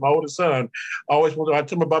resistant, my oldest son. I always when I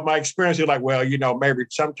tell him about my experience, he's like, well, maybe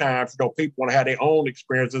sometimes, people want to have their own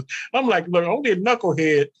experiences. I'm like, look, only a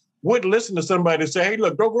knucklehead wouldn't listen to somebody and say, hey,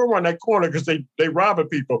 look, don't go around that corner because they robbing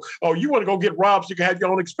people. Oh, you want to go get robbed so you can have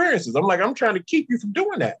your own experiences. I'm like, I'm trying to keep you from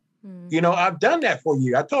doing that. I've done that for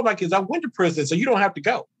you. I told my kids I went to prison, so you don't have to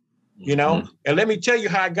go, and let me tell you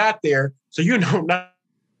how I got there so not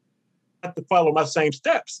to follow my same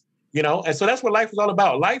steps, And so that's what life is all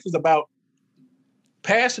about. Life is about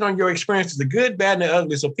passing on your experiences, the good, bad, and the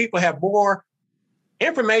ugly, so people have more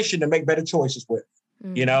information to make better choices with,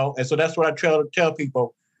 And so that's what I tell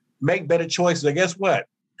people. Make better choices. And guess what?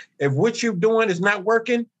 If what you're doing is not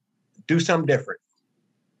working, do something different.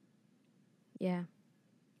 Yeah.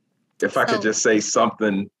 If I could just say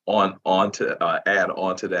something add on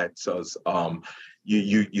to that. So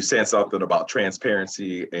you said something about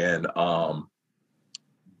transparency, and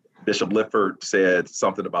Bishop Lifford said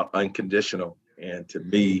something about unconditional. And to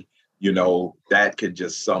me, that could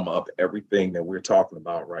just sum up everything that we're talking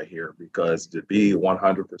about right here, because to be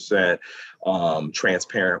 100%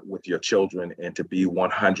 transparent with your children and to be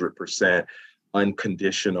 100%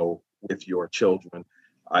 unconditional with your children,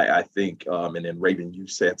 I think, and then Raven, you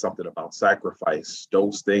said something about sacrifice,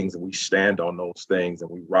 those things, and we stand on those things and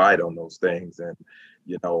we ride on those things. And,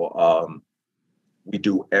 we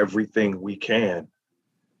do everything we can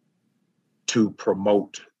to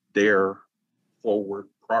promote their forward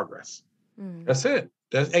progress. That's it.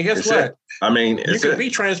 And guess what? I mean, you can be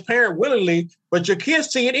transparent willingly, but your kids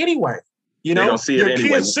see it anyway. They don't see it anyway.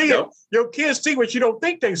 Kids see it. Your kids see what you don't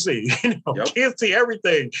think they see. Kids see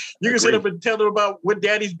everything. You can sit up and tell them about what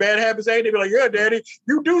daddy's bad habits ain't. They be like, yeah, daddy,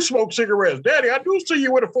 you do smoke cigarettes. Daddy, I do see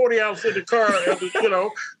you with a 40-ounce in the car.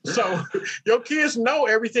 So your kids know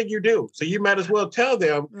everything you do. So you might as well tell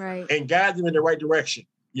them and guide them in the right direction.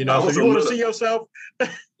 So if you want to see yourself.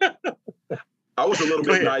 I was a little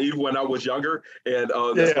bit naive when I was younger, and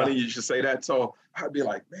that's funny you should say that. So I'd be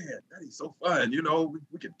like, man, Daddy's so fun. You know,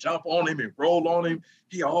 we could jump on him and roll on him.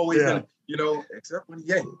 He always, you know, except when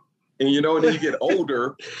he ain't. And, you know, and then you get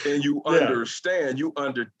older and you understand, you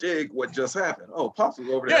underdig what just happened. Oh, Pops was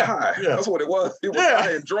over there high. That's what it was. He was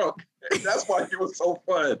high and drunk. That's why he was so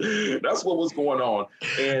fun. That's what was going on.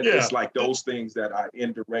 And it's like those things that I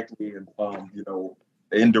indirectly and, you know,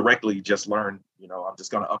 indirectly just learned, you know, I'm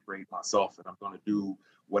just going to upgrade myself and I'm going to do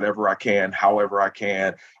whatever I can, however I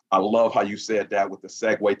can. I love how you said that with the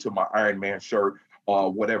segue to my Iron Man shirt,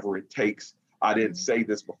 whatever it takes. I didn't say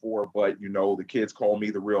this before, but, you know, the kids call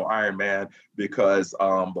me the real Iron Man because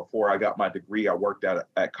before I got my degree, I worked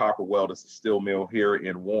at Copper Weld. It's a steel mill here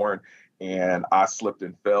in Warren, and I slipped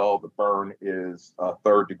and fell. The burn is a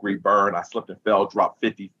 3rd degree burn. I slipped and fell, dropped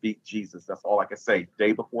 50 feet. Jesus, that's all I can say.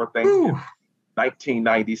 Day before Thanksgiving,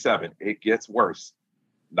 1997. It gets worse.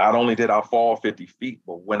 Not only did I fall 50 feet,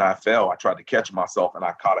 but when I fell, I tried to catch myself and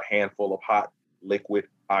I caught a handful of hot liquid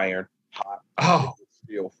iron, hot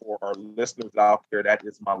steel. For our listeners out there, that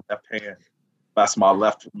is my left hand. That's my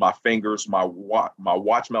fingers, my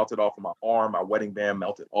watch melted off of my arm, my wedding band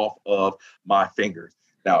melted off of my fingers.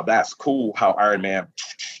 Now that's cool how Iron Man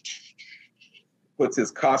puts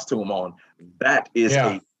his costume on. That is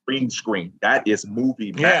a green screen. That is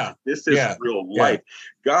movie magic. This is real life.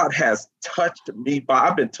 God has touched me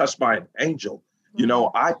I've been touched by an angel. You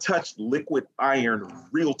know, I touched liquid iron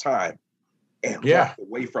real time and walked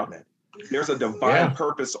away from it. There's a divine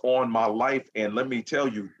purpose on my life. And let me tell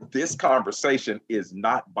you, this conversation is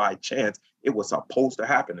not by chance. It was supposed to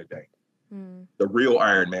happen today. The real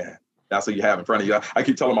Iron Man. That's what you have in front of you. I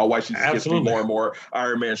keep telling my wife she just gets me more and more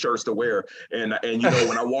Iron Man shirts to wear. And you know,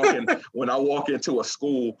 when I walk into a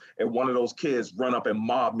school and one of those kids run up and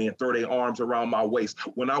mob me and throw their arms around my waist.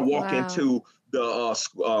 When I walk into the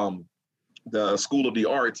School of the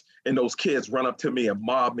Arts and those kids run up to me and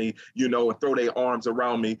mob me, you know, and throw their arms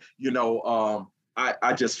around me, you know,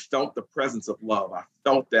 I just felt the presence of love. I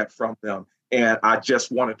felt that from them. And I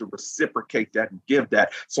just wanted to reciprocate that and give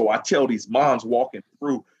that. So I tell these moms walking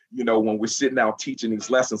through, you know, when we're sitting out teaching these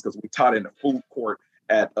lessons, because we taught in the food court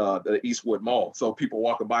at the Eastwood Mall. So people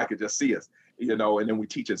walking by could just see us, you know, and then we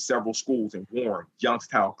teach in several schools in Warren,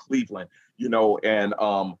 Youngstown, Cleveland, you know, and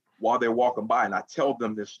while they're walking by, and I tell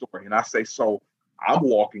them this story and I say, so I'm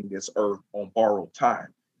walking this earth on borrowed time.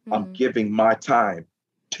 I'm giving my time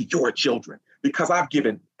to your children because I've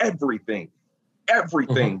given everything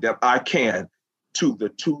that I can to the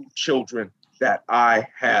 2 children that I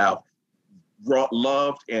have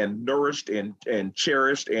loved and nourished and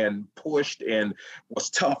cherished and pushed and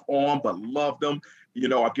was tough on, but loved them. You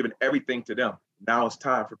know, I've given everything to them. Now it's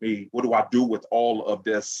time for me. What do I do with all of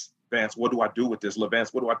this, Vance? What do I do with this,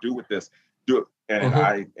 LeVance? What do I do with this?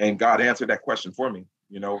 And God answered that question for me.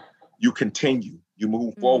 You know, you continue, you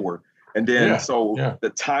move forward. And then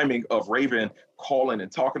the timing of Raven calling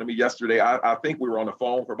and talking to me yesterday, I think we were on the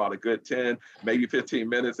phone for about a good 10, maybe 15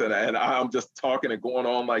 minutes. And I'm just talking and going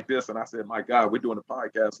on like this. And I said, my God, we're doing a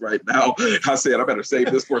podcast right now. I said, I better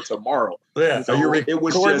save this for tomorrow. Yeah. So it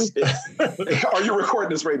was just, are you recording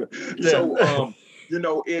this, Raven? Yeah. So, you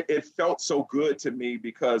know, it felt so good to me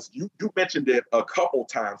because you mentioned it a couple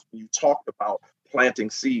times when you talked about planting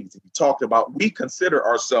seeds. You talked about, we consider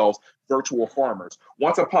ourselves virtual farmers.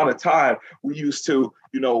 Once upon a time, we used to,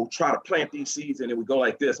 you know, try to plant these seeds and it would go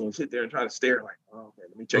like this and we sit there and try to stare like, oh, okay,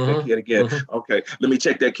 let me check that kid again. Okay, let me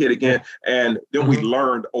check that kid again. And then we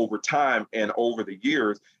learned over time and over the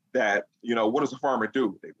years that, you know, what does a farmer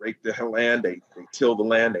do? They rake the land, they till the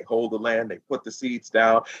land, they hold the land, they put the seeds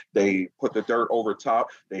down, they put the dirt over top,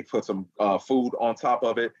 they put some food on top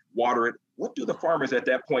of it, water it. What do the farmers at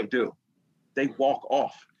that point do? They walk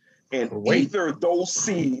off. And either those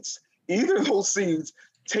seeds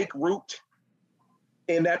take root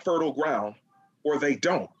in that fertile ground or they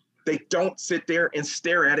don't. They don't sit there and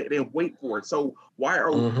stare at it and wait for it. So why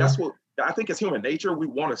are we, that's what I think it's human nature. We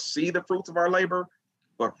want to see the fruits of our labor,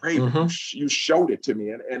 but Raven, you showed it to me.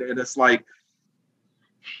 And it's like,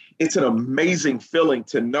 it's an amazing feeling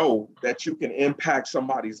to know that you can impact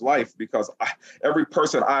somebody's life because every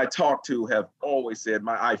person I talk to have always said,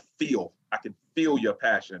 I can feel your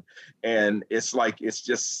passion. And it's like, it's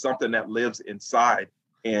just something that lives inside.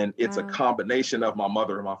 And it's a combination of my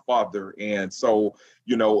mother and my father. And so,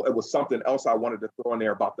 you know, it was something else I wanted to throw in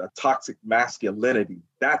there about the toxic masculinity.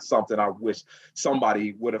 That's something I wish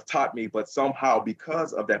somebody would have taught me, but somehow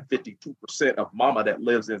because of that 52% of mama that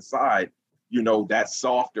lives inside, you know, that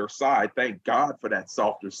softer side, thank God for that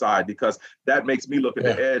softer side, because that makes me look at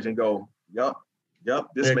the edge and go, yup, Yep.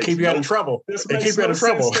 Keep you out of trouble. This makes no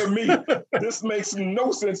sense to me. This makes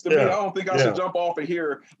no sense to me. I don't think I should jump off of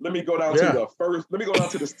here. Let me go down to the first. Let me go down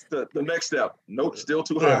to the next step. Nope, still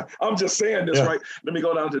too high. I'm just saying this right. Let me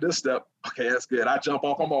go down to this step. Okay, that's good. I jump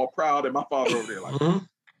off. I'm all proud, and my father over there like.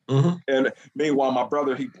 And meanwhile, my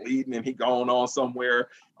brother, he bleeding and he going on somewhere.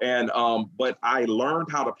 And but I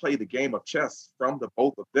learned how to play the game of chess from the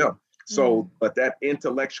both of them. So, but that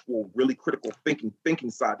intellectual, really critical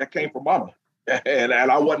thinking side that came from mama. And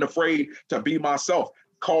I wasn't afraid to be myself.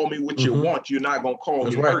 Call me what you want. You're not gonna call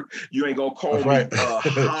me hurt. You ain't gonna call me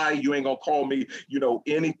high. You ain't gonna call me,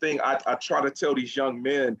 anything. I try to tell these young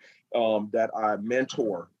men that I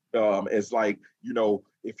mentor is like,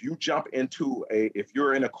 if you jump into if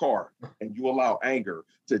you're in a car and you allow anger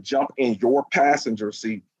to jump in your passenger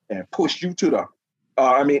seat and push you to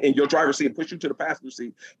in your driver's seat and push you to the passenger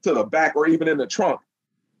seat, to the back, or even in the trunk,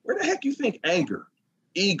 where the heck you think anger,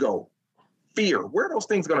 ego, fear, where are those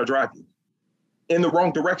things going to drive you? In the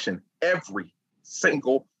wrong direction every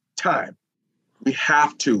single time. We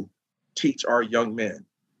have to teach our young men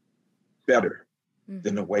better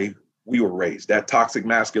than the way we were raised. That toxic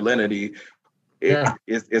masculinity,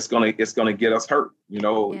 it's gonna get us hurt.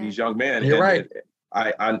 These young men. You're right.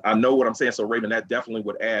 I know what I'm saying. So Raven, that definitely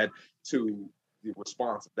would add to the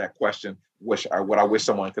response of that question. What I wish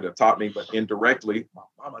someone could have taught me, but indirectly, my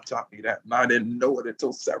mama taught me that, and I didn't know it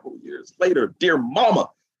until several years later. Dear Mama,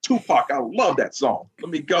 Tupac, I love that song. Let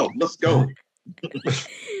me go. Let's go.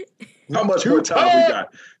 How much more time we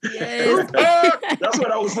got? Yes. That's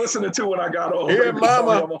what I was listening to when I got home. Here,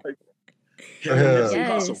 Mama. I'm like,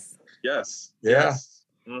 yes. Yes.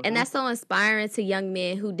 And that's so inspiring to young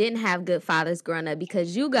men who didn't have good fathers growing up,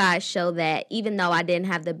 because you guys show that even though I didn't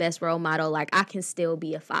have the best role model, like, I can still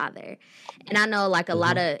be a father. And I know, like, a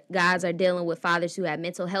lot of guys are dealing with fathers who have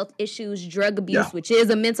mental health issues, drug abuse, which is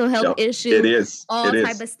a mental health issue. It is. All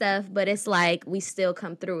type of stuff, but it's like we still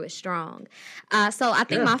come through it strong. So I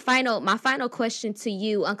think my final question to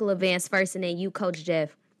you, Uncle Avance first, and then you, Coach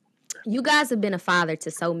Jeff. You guys have been a father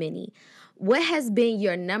to so many. What has been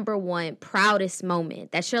your number one proudest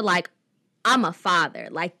moment that you're like, I'm a father.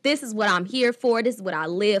 Like, this is what I'm here for. This is what I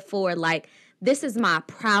live for. Like, this is my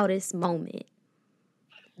proudest moment.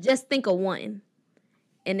 Just think of one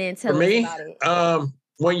and then tell us about it.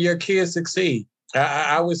 When your kids succeed.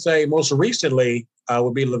 I would say most recently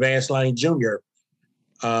would be Levance Lane Jr.,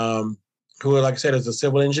 who, like I said, is a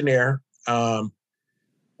civil engineer, was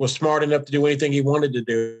smart enough to do anything he wanted to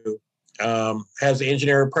do, has an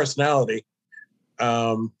engineering personality.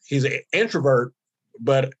 He's an introvert,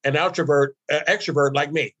 but an extrovert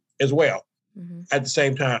like me as well. At the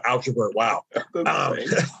same time, extrovert. Wow.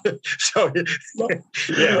 So here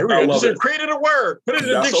we go. Just created a word. Put it in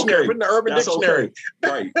the dictionary. Put it in the Urban Dictionary.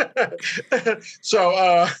 Okay. Right.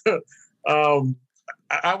 So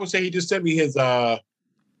I would say he just sent me his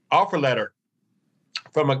offer letter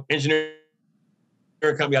from an engineering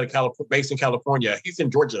company out of California, based in California. He's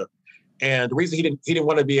in Georgia. And the reason he didn't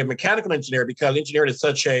want to be a mechanical engineer, because engineering is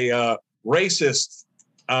such a racist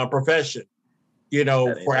profession,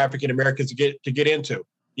 for African Americans to get into,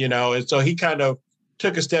 and so he kind of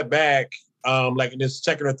took a step back, like in his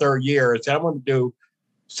second or third year, and said, I want to do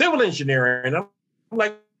civil engineering. And I'm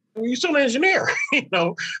like, well, you're still an engineer,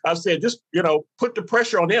 I said, just, put the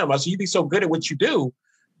pressure on them. I said, you be so good at what you do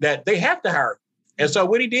that they have to hire you. And so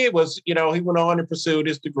what he did was, he went on and pursued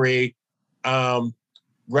his degree.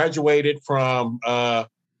 Graduated from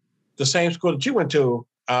the same school that you went to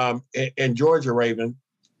in Georgia, Raven,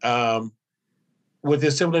 with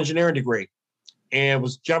his civil engineering degree, and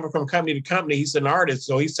was jumping from company to company. He's an artist,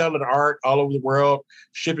 so he's selling art all over the world,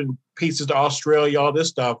 shipping pieces to Australia, all this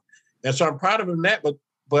stuff. And so I'm proud of him that.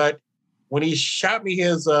 But when he shot me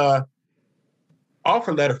his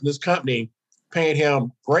offer letter from this company, paying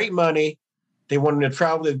him great money, they wanted to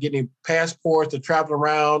travel, they're getting passports to travel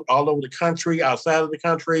around all over the country, outside of the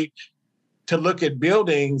country, to look at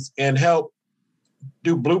buildings and help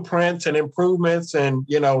do blueprints and improvements and,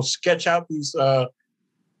 sketch out these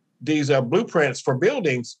blueprints for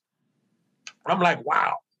buildings. I'm like,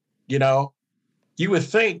 wow, you would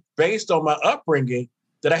think based on my upbringing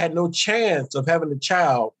that I had no chance of having a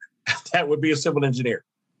child that would be a civil engineer,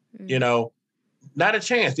 not a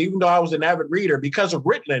chance, even though I was an avid reader. Because of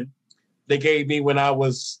Ritalin, they gave me when I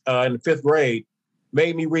was in the 5th grade,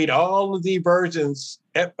 made me read all of the versions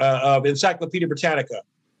of Encyclopedia Britannica,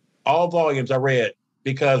 all volumes I read,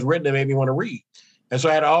 because Ritalin made me want to read. And so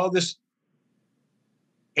I had all this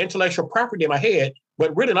intellectual property in my head,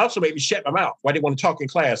 but Ritalin also made me shut my mouth. I didn't want to talk in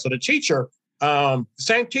class. So the teacher, the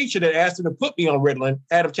same teacher that asked him to put me on Ritalin,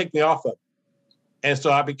 had him take me off of it. And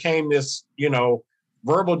so I became this,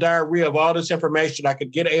 verbal diarrhea of all this information. I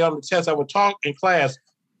could get an A on the test. I would talk in class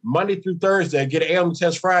Monday through Thursday, get an A on the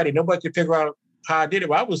test Friday. Nobody could figure out how I did it.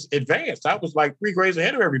 Well, I was advanced. I was like 3 grades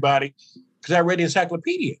ahead of everybody because I read the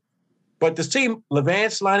encyclopedia. But to see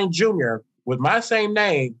Levance Lining Jr. with my same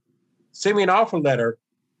name send me an offer letter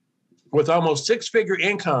with almost 6-figure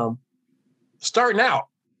income starting out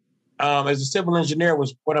as a civil engineer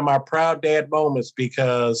was one of my proud dad moments,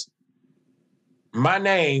 because my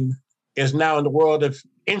name is now in the world of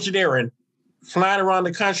engineering, flying around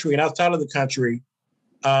the country and outside of the country.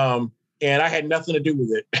 And I had nothing to do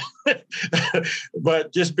with it,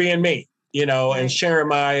 but just being me, and sharing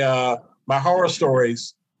my my horror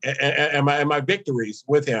stories and my victories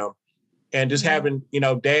with him, and just having,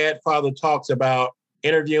 dad, father talks about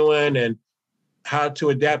interviewing and how to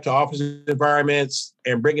adapt to office environments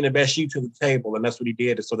and bringing the best you to the table. And that's what he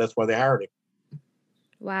did. And so that's why they hired him.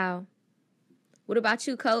 Wow. What about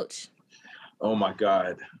you, Coach? Oh my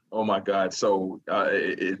God. So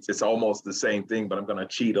it's almost the same thing, but I'm going to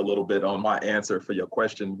cheat a little bit on my answer for your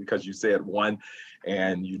question, because you said one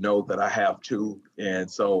and you know that I have 2.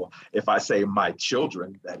 And so if I say my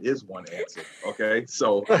children, that is one answer. Okay.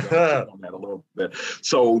 So I'm going to cheat on that a little bit.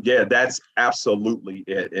 So yeah, that's absolutely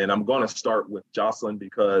it. And I'm going to start with Jocelyn,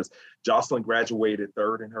 because Jocelyn graduated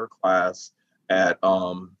 3rd in her class at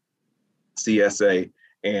CSA.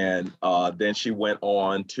 And then she went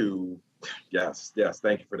on to, yes,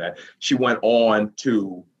 thank you for that. She went on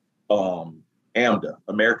to AMDA,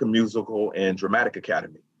 American Musical and Dramatic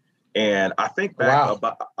Academy. And I think back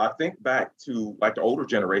to like the older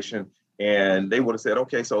generation, and they would have said,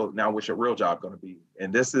 okay, so now what's your real job going to be?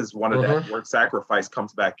 And this is one of that word sacrifice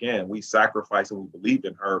comes back in. We sacrifice and we believe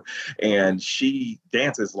in her, and she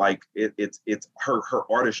dances like it's her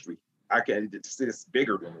artistry. It's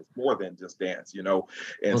bigger than it's more than just dance,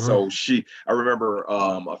 And so I remember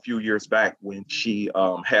a few years back when she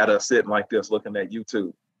had us sitting like this looking at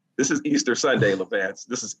YouTube. This is Easter Sunday, Levance.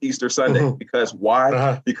 This is Easter Sunday. Because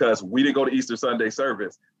why? Because we didn't go to Easter Sunday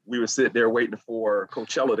service. We were sitting there waiting for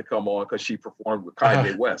Coachella to come on, because she performed with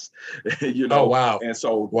Kanye West, Oh, wow. And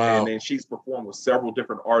so, and then she's performed with several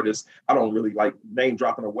different artists. I don't really like name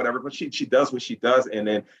dropping or whatever, but she does what she does. And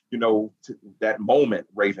then, to that moment,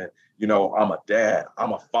 Raven, I'm a dad,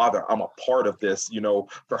 I'm a father, I'm a part of this,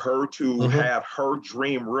 for her to have her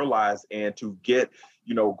dream realized and to get,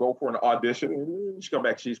 go for an audition. And she come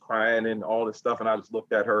back, she's crying and all this stuff. And I just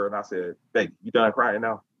looked at her and I said, baby, you done crying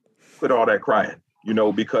now? Quit all that crying,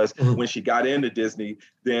 because when she got into Disney,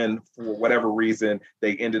 then for whatever reason,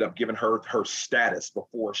 they ended up giving her status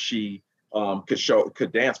before she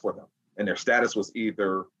could dance for them. And their status was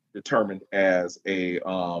either determined as a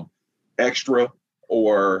extra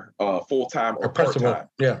or full-time or part-time.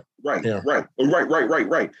 Yeah. Right.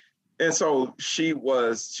 And so she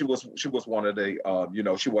was one of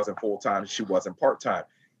the, she wasn't full-time, she wasn't part-time.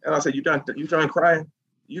 And I said, you done crying?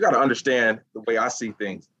 You got to understand the way I see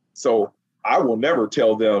things. So I will never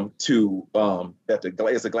tell them to, that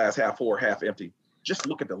is the glass half full or half empty. Just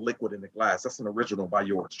look at the liquid in the glass. That's an original by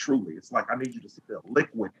yours truly. It's like, I need you to see the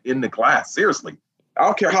liquid in the glass. Seriously. I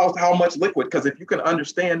don't care how much liquid, because if you can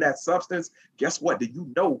understand that substance, guess what? Do you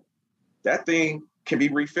know that thing can be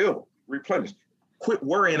refilled, replenished? Quit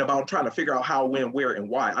worrying about trying to figure out how, when, where, and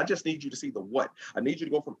why. I just need you to see the what. I need you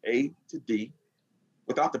to go from A to D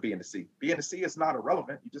without the B and the C. B and the C is not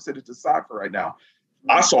irrelevant. You just said it's aside for right now.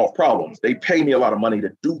 I solve problems. They pay me a lot of money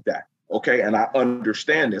to do that. Okay. And I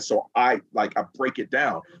understand this. So I break it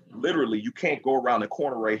down. Literally, you can't go around the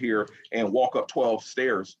corner right here and walk up 12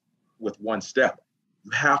 stairs with one step. You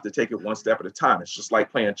have to take it one step at a time. It's just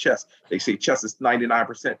like playing chess. They say chess is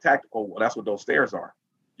 99% tactical. Well, that's what those stairs are.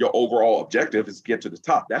 Your overall objective is get to the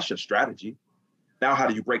top. That's your strategy. Now, how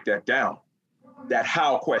do you break that down? That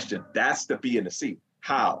how question, that's the B and the C.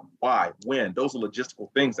 How, why, when, those are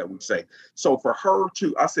logistical things that we say. So for her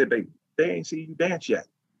to, I said, baby, they ain't seen you dance yet.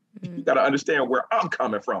 You got to understand where I'm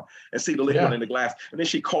coming from and see the liquid in the glass. And then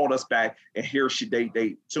she called us back, and here they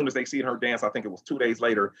as soon as they see her dance, I think it was 2 days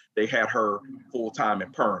later, they had her full time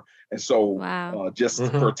in Perm. And so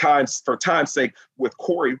for time's sake with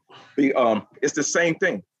Corey, it's the same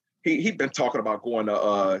thing. He'd been talking about going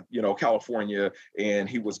to California, and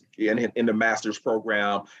he was in the master's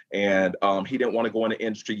program, and he didn't want to go into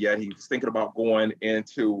industry yet. He was thinking about going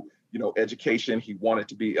into education. He wanted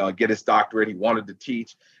to get his doctorate. He wanted to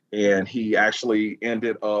teach, and he actually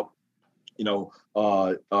ended up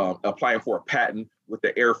applying for a patent with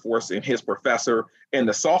the Air Force and his professor, and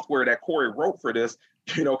the software that Corey wrote for this,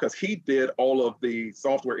 because he did all of the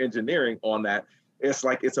software engineering on that. It's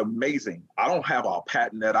like, it's amazing. I don't have a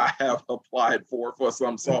patent that I have applied for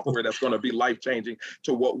some software that's going to be life-changing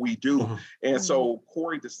to what we do. And so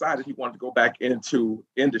Corey decided he wanted to go back into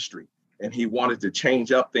industry, and he wanted to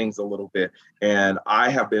change up things a little bit. And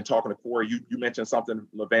I have been talking to Corey. You mentioned something,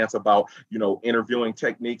 Levance, about, interviewing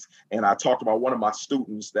techniques. And I talked about one of my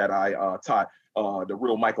students that I taught, the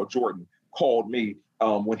real Michael Jordan, called me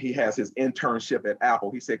when he has his internship at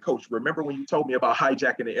Apple. He said, Coach, remember when you told me about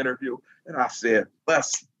hijacking the interview? And I said,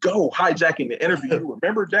 let's go, hijacking the interview. You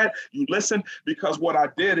remember that? You listened? Because what I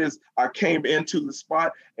did is I came into the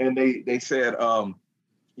spot and they said,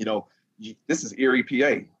 this is Erie,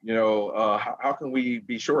 PA. How can we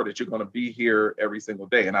be sure that you're going to be here every single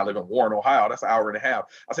day? And I live in Warren, Ohio. That's an hour and a half.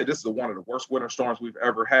 I said, this is one of the worst winter storms we've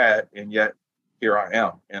ever had. And yet here I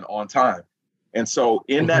am, and on time. And so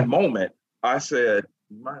in that moment, I said,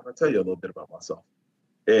 mind if I tell you a little bit about myself?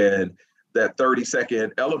 And that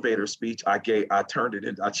 30-second elevator speech I turned it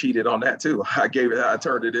into, I cheated on that too. I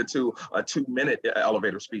turned it into a 2-minute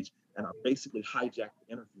elevator speech. And I basically hijacked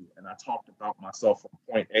the interview, and I talked about myself from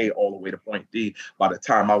point A all the way to point D. By the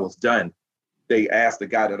time I was done, they asked the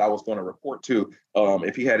guy that I was going to report to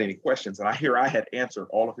if he had any questions. And I had answered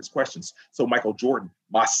all of his questions. So Michael Jordan,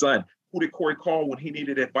 my son, who did Corey call when he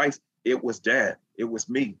needed advice? It was Dad. It was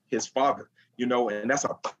me, his father. And that's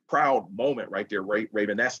a proud moment right there, right,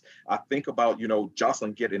 Raven? I think about,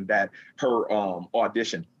 Jocelyn getting her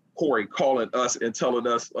audition. Corey calling us and telling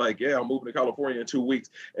us, like, yeah, I'm moving to California in 2 weeks.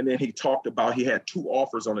 And then he talked about he had 2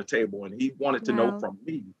 offers on the table, and he wanted to know from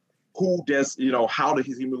me, how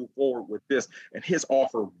does he move forward with this? And his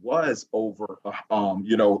offer was over, a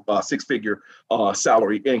 6-figure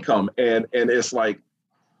salary income. And it's like,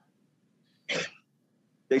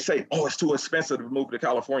 they say, oh, it's too expensive to move to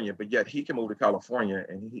California, but yet he can move to California.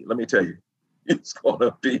 And let me tell you, it's going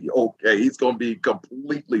to be okay. He's going to be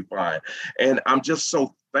completely fine. And I'm just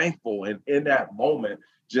so thankful. And in that moment,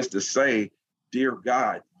 just to say, dear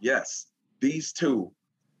God, yes, these two,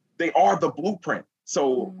 they are the blueprint.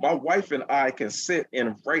 So my wife and I can sit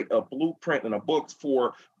and write a blueprint and a book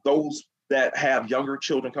for those that have younger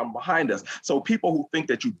children come behind us. So people who think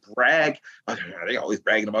that you brag, they always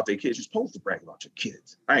bragging about their kids. You're supposed to brag about your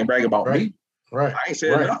kids. I ain't bragging about me. Right. I ain't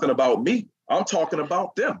saying nothing about me. I'm talking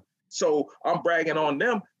about them. So I'm bragging on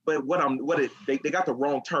them, but they got the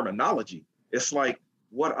wrong terminology. It's like,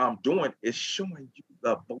 what I'm doing is showing you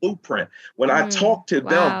the blueprint. When I talk to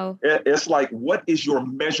them, it's like, what is your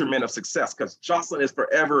measurement of success? Because Jocelyn is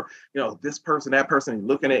forever, this person, that person, and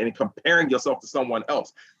looking at it and comparing yourself to someone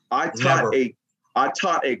else. I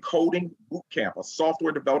taught a coding boot camp, a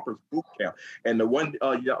software developers boot camp. And the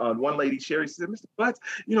one lady, Sherry, said, Mr. Butts,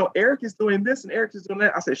 Eric is doing this and Eric is doing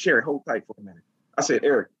that. I said, Sherry, hold tight for a minute. I said,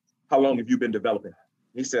 Eric, how long have you been developing?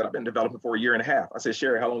 He said, I've been developing for 1.5 years. I said,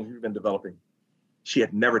 Sherry, how long have you been developing? She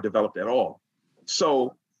had never developed at all.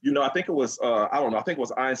 So, I think it was, I think it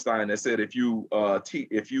was Einstein that said, if you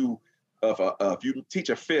teach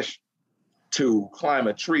a fish to climb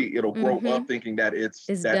a tree, it'll grow up thinking that it's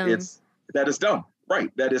dumb,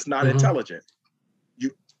 right? That it's not intelligent.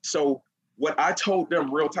 So what I told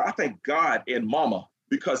them real time, I thank God and Mama,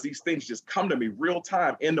 because these things just come to me real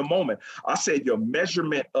time in the moment. I said, your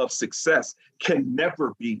measurement of success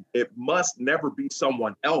must never be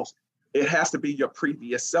someone else. It has to be your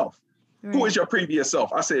previous self. Right. Who is your previous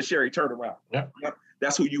self? I said, Sherry, turn around. Yep.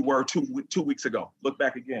 That's who you were 2 weeks ago. Look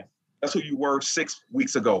back again. That's who you were 6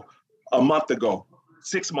 weeks ago, a month ago,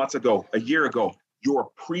 6 months ago, a year ago.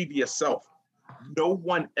 Your previous self. No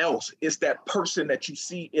one else is that person that you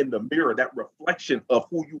see in the mirror, that reflection of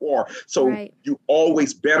who you are. So you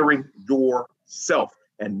always bettering yourself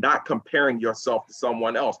and not comparing yourself to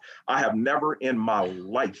someone else. I have never in my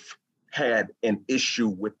life had an issue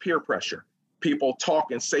with peer pressure. People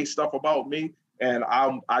talk and say stuff about me, and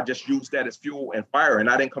I just use that as fuel and fire, and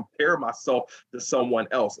I didn't compare myself to someone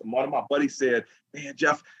else. And one of my buddies said, man,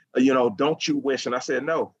 Jeff, don't you wish? And I said,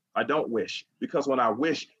 no, I don't wish, because when I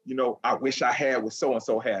wish, I wish I had what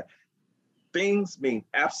so-and-so had. Things mean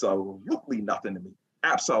absolutely nothing to me.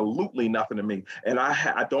 Absolutely nothing to me. And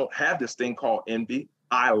I don't have this thing called envy.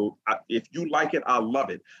 If you like it, I love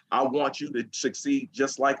it. I want you to succeed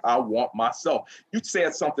just like I want myself. You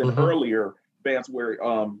said something earlier, Vance, where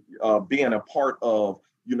being a part of,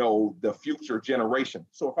 the future generation.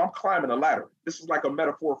 So if I'm climbing a ladder, this is like a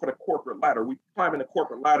metaphor for the corporate ladder. We climbing the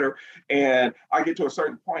corporate ladder, and I get to a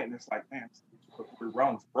certain point, and it's like, man, the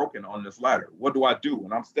rungs broken on this ladder. What do I do?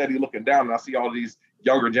 And I'm steady looking down, and I see all these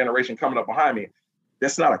younger generation coming up behind me.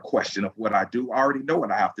 That's not a question of what I do. I already know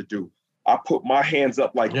what I have to do. I put my hands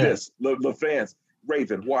up like this. Levance,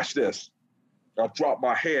 Raven, watch this. or drop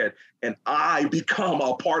my head, and I become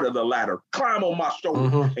a part of the ladder, climb on my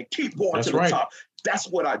shoulder and keep going to the top. That's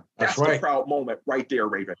the proud moment right there,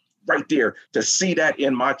 Raven, right there, to see that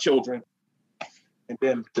in my children. And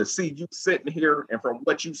then to see you sitting here and from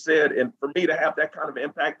what you said, and for me to have that kind of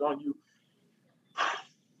impact on you,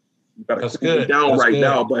 you better cool me down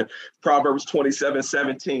now. But Proverbs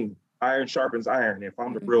 27:17, iron sharpens iron. If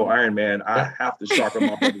I'm the real Iron Man, I have to sharpen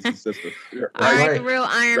my brothers and sisters. Right? All right, the real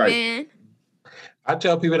Iron Man. I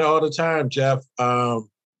tell people that all the time, Jeff,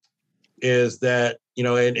 is that,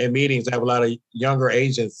 in meetings, I have a lot of younger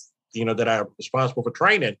agents, that are responsible for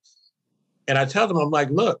training. And I tell them, I'm like,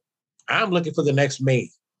 look, I'm looking for the next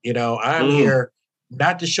me. I'm here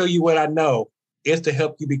not to show you what I know. It's to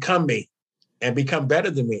help you become me and become better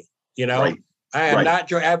than me. I am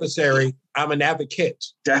not your adversary. I'm an advocate.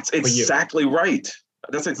 That's exactly right.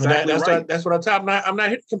 That's exactly right. That's what I'm talking about. I'm not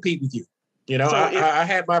here to compete with you. I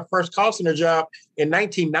had my first call center job in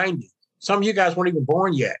 1990. Some of you guys weren't even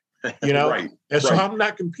born yet. So I'm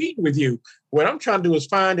not competing with you. What I'm trying to do is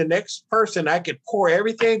find the next person I could pour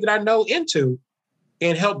everything that I know into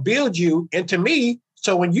and help build you into me.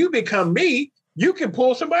 So when you become me, you can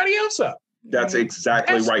pull somebody else up. That's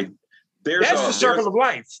exactly right. That's the circle of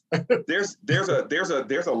life. there's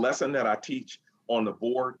a lesson that I teach on the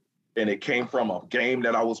board, and it came from a game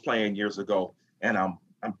that I was playing years ago. And I'm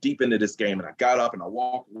deep into this game, and I got up and I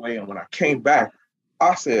walked away. And when I came back,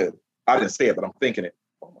 I didn't say it, but I'm thinking it.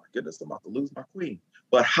 Oh my goodness, I'm about to lose my queen.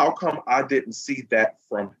 But how come I didn't see that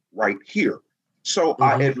from right here? So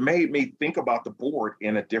it made me think about the board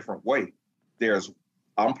in a different way.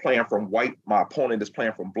 I'm playing from white. My opponent is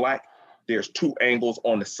playing from black. There's 2 angles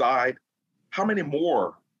on the side. How many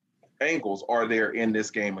more angles are there in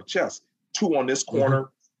this game of chess? 2 on this corner,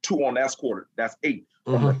 2 on that corner. That's 8.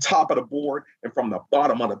 From the top of the board and from the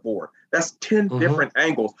bottom of the board. That's 10 different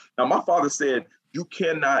angles. Now, my father said, you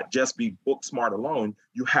cannot just be book smart alone.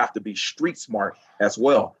 You have to be street smart as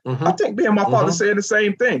well. I think me and my father said the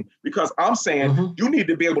same thing, because I'm saying you need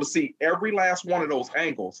to be able to see every last one of those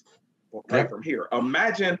angles right from here.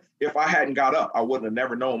 Imagine if I hadn't got up, I wouldn't have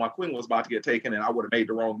never known my queen was about to get taken, and I would have made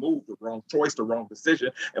the wrong move, the wrong choice, the wrong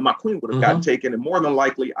decision, and my queen would have gotten taken, and more than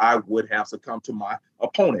likely I would have succumbed to my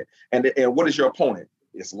opponent. And what is your opponent?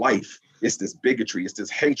 It's life. It's this bigotry. It's this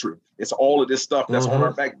hatred. It's all of this stuff that's on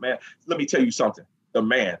our back, man. Let me tell you something. The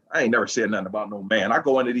man, I ain't never said nothing about no man. I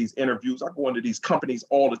go into these interviews. I go into these companies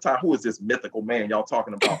all the time. Who is this mythical man y'all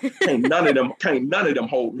talking about? Can't none of them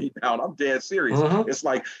hold me down. I'm dead serious. It's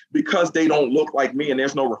like, because they don't look like me and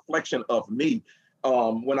there's no reflection of me.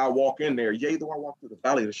 When I walk in there, yea, though I walk through the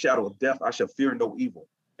valley of the shadow of death, I shall fear no evil.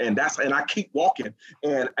 And I keep walking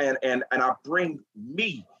and I bring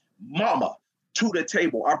me, mama, to the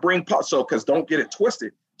table. I bring because don't get it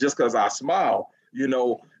twisted. Just because I smile,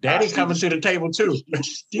 Daddy coming to the table too. You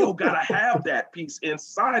still gotta have that piece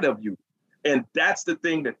inside of you, and that's the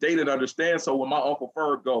thing that they didn't understand. So when my Uncle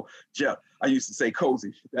Ferg go, Jeff, I used to say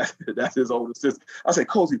Cozy. That's his older sister. I say,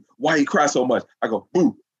 Cozy, why he cry so much? I go,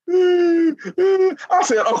 boo. I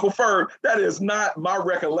said, Uncle Ferg, that is not my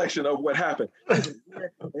recollection of what happened.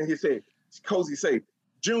 And he said, Cozy say,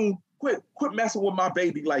 June, quit messing with my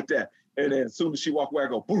baby like that. And then as soon as she walk away, I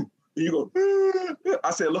go, boo. And you go,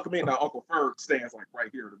 I said, look at me now. Uncle Ferg stands like right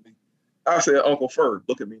here to me. I said, Uncle Ferg,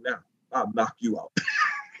 look at me now. I'll knock you out.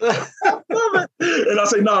 And I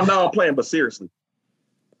say, no, I'm playing, but seriously.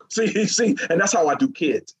 See, and that's how I do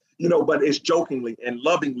kids, but it's jokingly and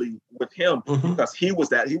lovingly with him, because he was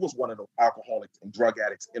one of those alcoholics and drug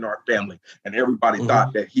addicts in our family. And everybody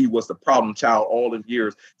thought that he was the problem child all the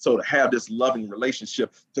years. So to have this loving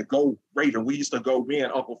relationship, to go, Raven, me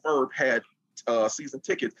and Uncle Ferg had season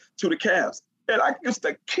tickets to the Cavs, and I used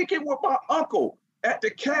to kick it with my uncle at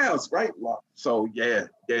the Cavs, right? So yeah.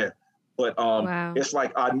 But wow. It's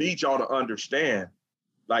like, I need y'all to understand,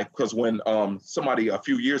 like, because when somebody a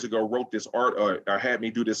few years ago wrote this or had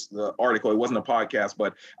me do this article, it wasn't a podcast,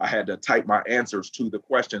 but I had to type my answers to the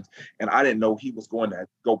questions, and I didn't know he was going to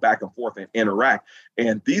go back and forth and interact.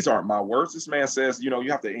 And these aren't my words. This man says, you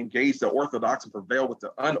have to engage the orthodox and prevail with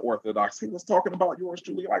the unorthodox. He was talking about yours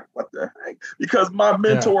truly, like, what the heck? Because my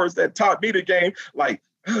mentors that taught me the game, like,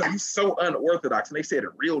 he's so unorthodox, and they said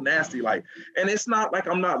it real nasty, like, and it's not like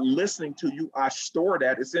I'm not listening to you. I store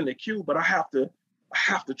that, it's in the queue, but I have to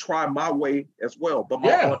try my way as well. But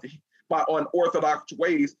my unorthodox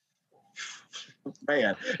ways,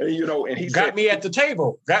 man, and he got me at the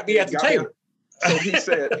table. So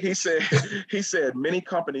he said many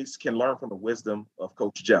companies can learn from the wisdom of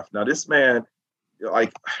Coach Jeff. Now this man,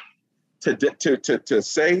 like, to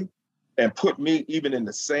say and put me even in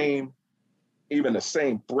the same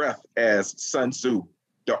breath as Sun Tzu,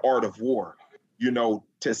 The Art of War.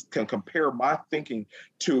 can compare my thinking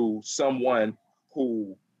to someone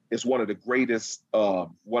who is one of the greatest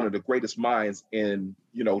minds in,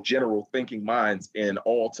 general thinking minds in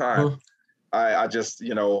all time. Mhm. I just,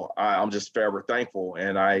 I'm just forever thankful.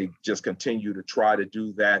 And I just continue to try to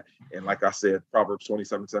do that. And like I said, Proverbs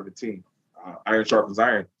 27:17, iron sharpens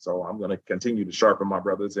iron. So I'm going to continue to sharpen my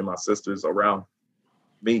brothers and my sisters around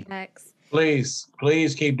me. Thanks. Please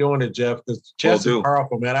keep doing it, Jeff, because Will chess is do.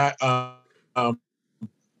 powerful, man.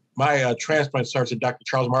 My transplant surgeon, Dr.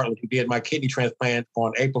 Charles Martin, who did my kidney transplant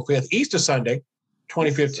on April 5th, Easter Sunday,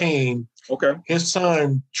 2015. Okay. His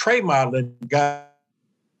son, Trey Modeling, got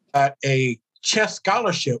a chess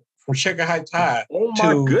scholarship from Shaker Heights High Oh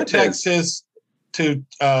my to goodness. Texas,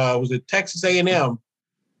 was it Texas A&M?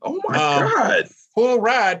 Oh my God. Full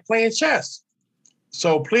ride playing chess.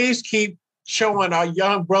 So please keep showing our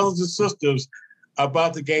young brothers and sisters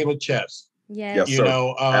about the game of chess. Yes, Yes,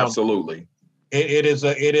 sir. Absolutely. I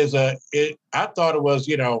thought it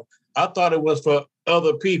was for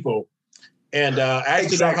other people. And I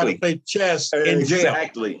actually know how to play chess in jail.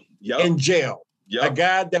 Exactly. Yep. In jail. Yep. A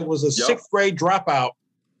guy that was a sixth grade dropout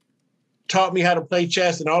taught me how to play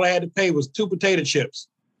chess, and all I had to pay was 2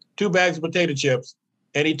 bags of potato chips.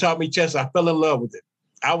 And he taught me chess. I fell in love with it.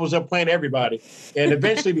 I was up playing everybody. And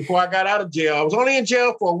eventually, before I got out of jail, I was only in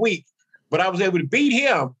jail for a week, but I was able to beat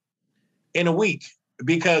him in a week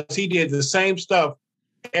because he did the same stuff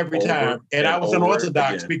every time. And I was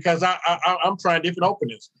unorthodox because I'm trying different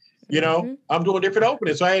openings. I'm doing different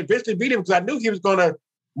openings. So I eventually beat him because I knew he was going to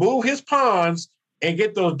move his pawns and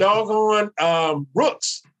get those doggone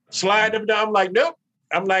rooks, slide them down. I'm like, nope.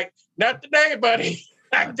 I'm like, not today, buddy.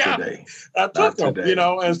 I took them,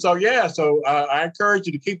 and so, I encourage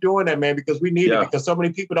you to keep doing that, man, because we need it, because so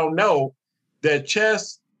many people don't know that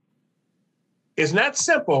chess is not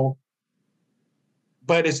simple,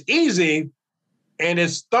 but it's easy and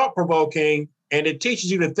it's thought-provoking, and it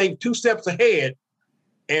teaches you to think 2 steps ahead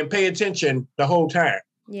and pay attention the whole time.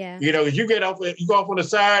 Yeah. You go off on the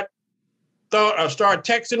side, start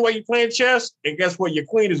texting while you're playing chess, and guess what? Your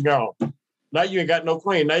queen is gone. Now you ain't got no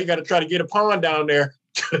queen. Now you got to try to get a pawn down there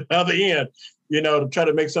to the other end, to try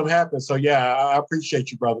to make something happen. So I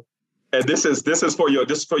appreciate you, brother. And this is for your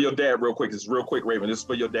dad, real quick. This is real quick, Raven. This is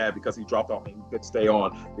for your dad because he dropped off and he could stay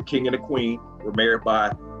on. The king and the queen were married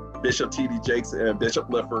by Bishop T.D. Jakes and Bishop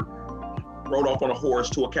Lifford. Rode off on a horse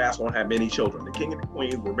to a castle and had many children. The king and the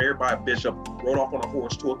queen were married by a bishop, rode off on a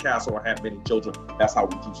horse to a castle and had many children. That's how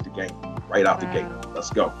we teach the game right out the gate. Let's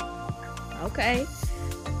go. Okay.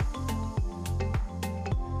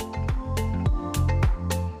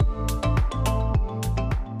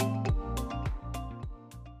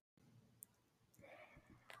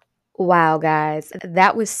 Wow, guys,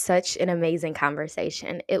 that was such an amazing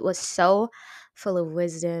conversation. It was so full of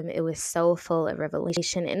wisdom. It was so full of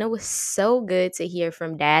revelation. And it was so good to hear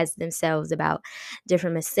from dads themselves about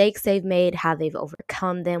different mistakes they've made, how they've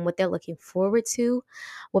overcome them, what they're looking forward to,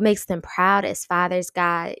 what makes them proud as fathers,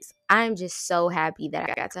 guys. I'm just so happy that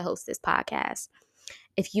I got to host this podcast.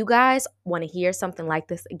 If you guys want to hear something like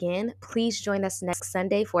this again, please join us next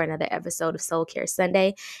Sunday for another episode of Soul Care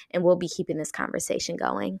Sunday, and we'll be keeping this conversation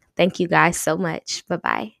going. Thank you guys so much.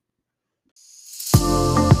 Bye-bye.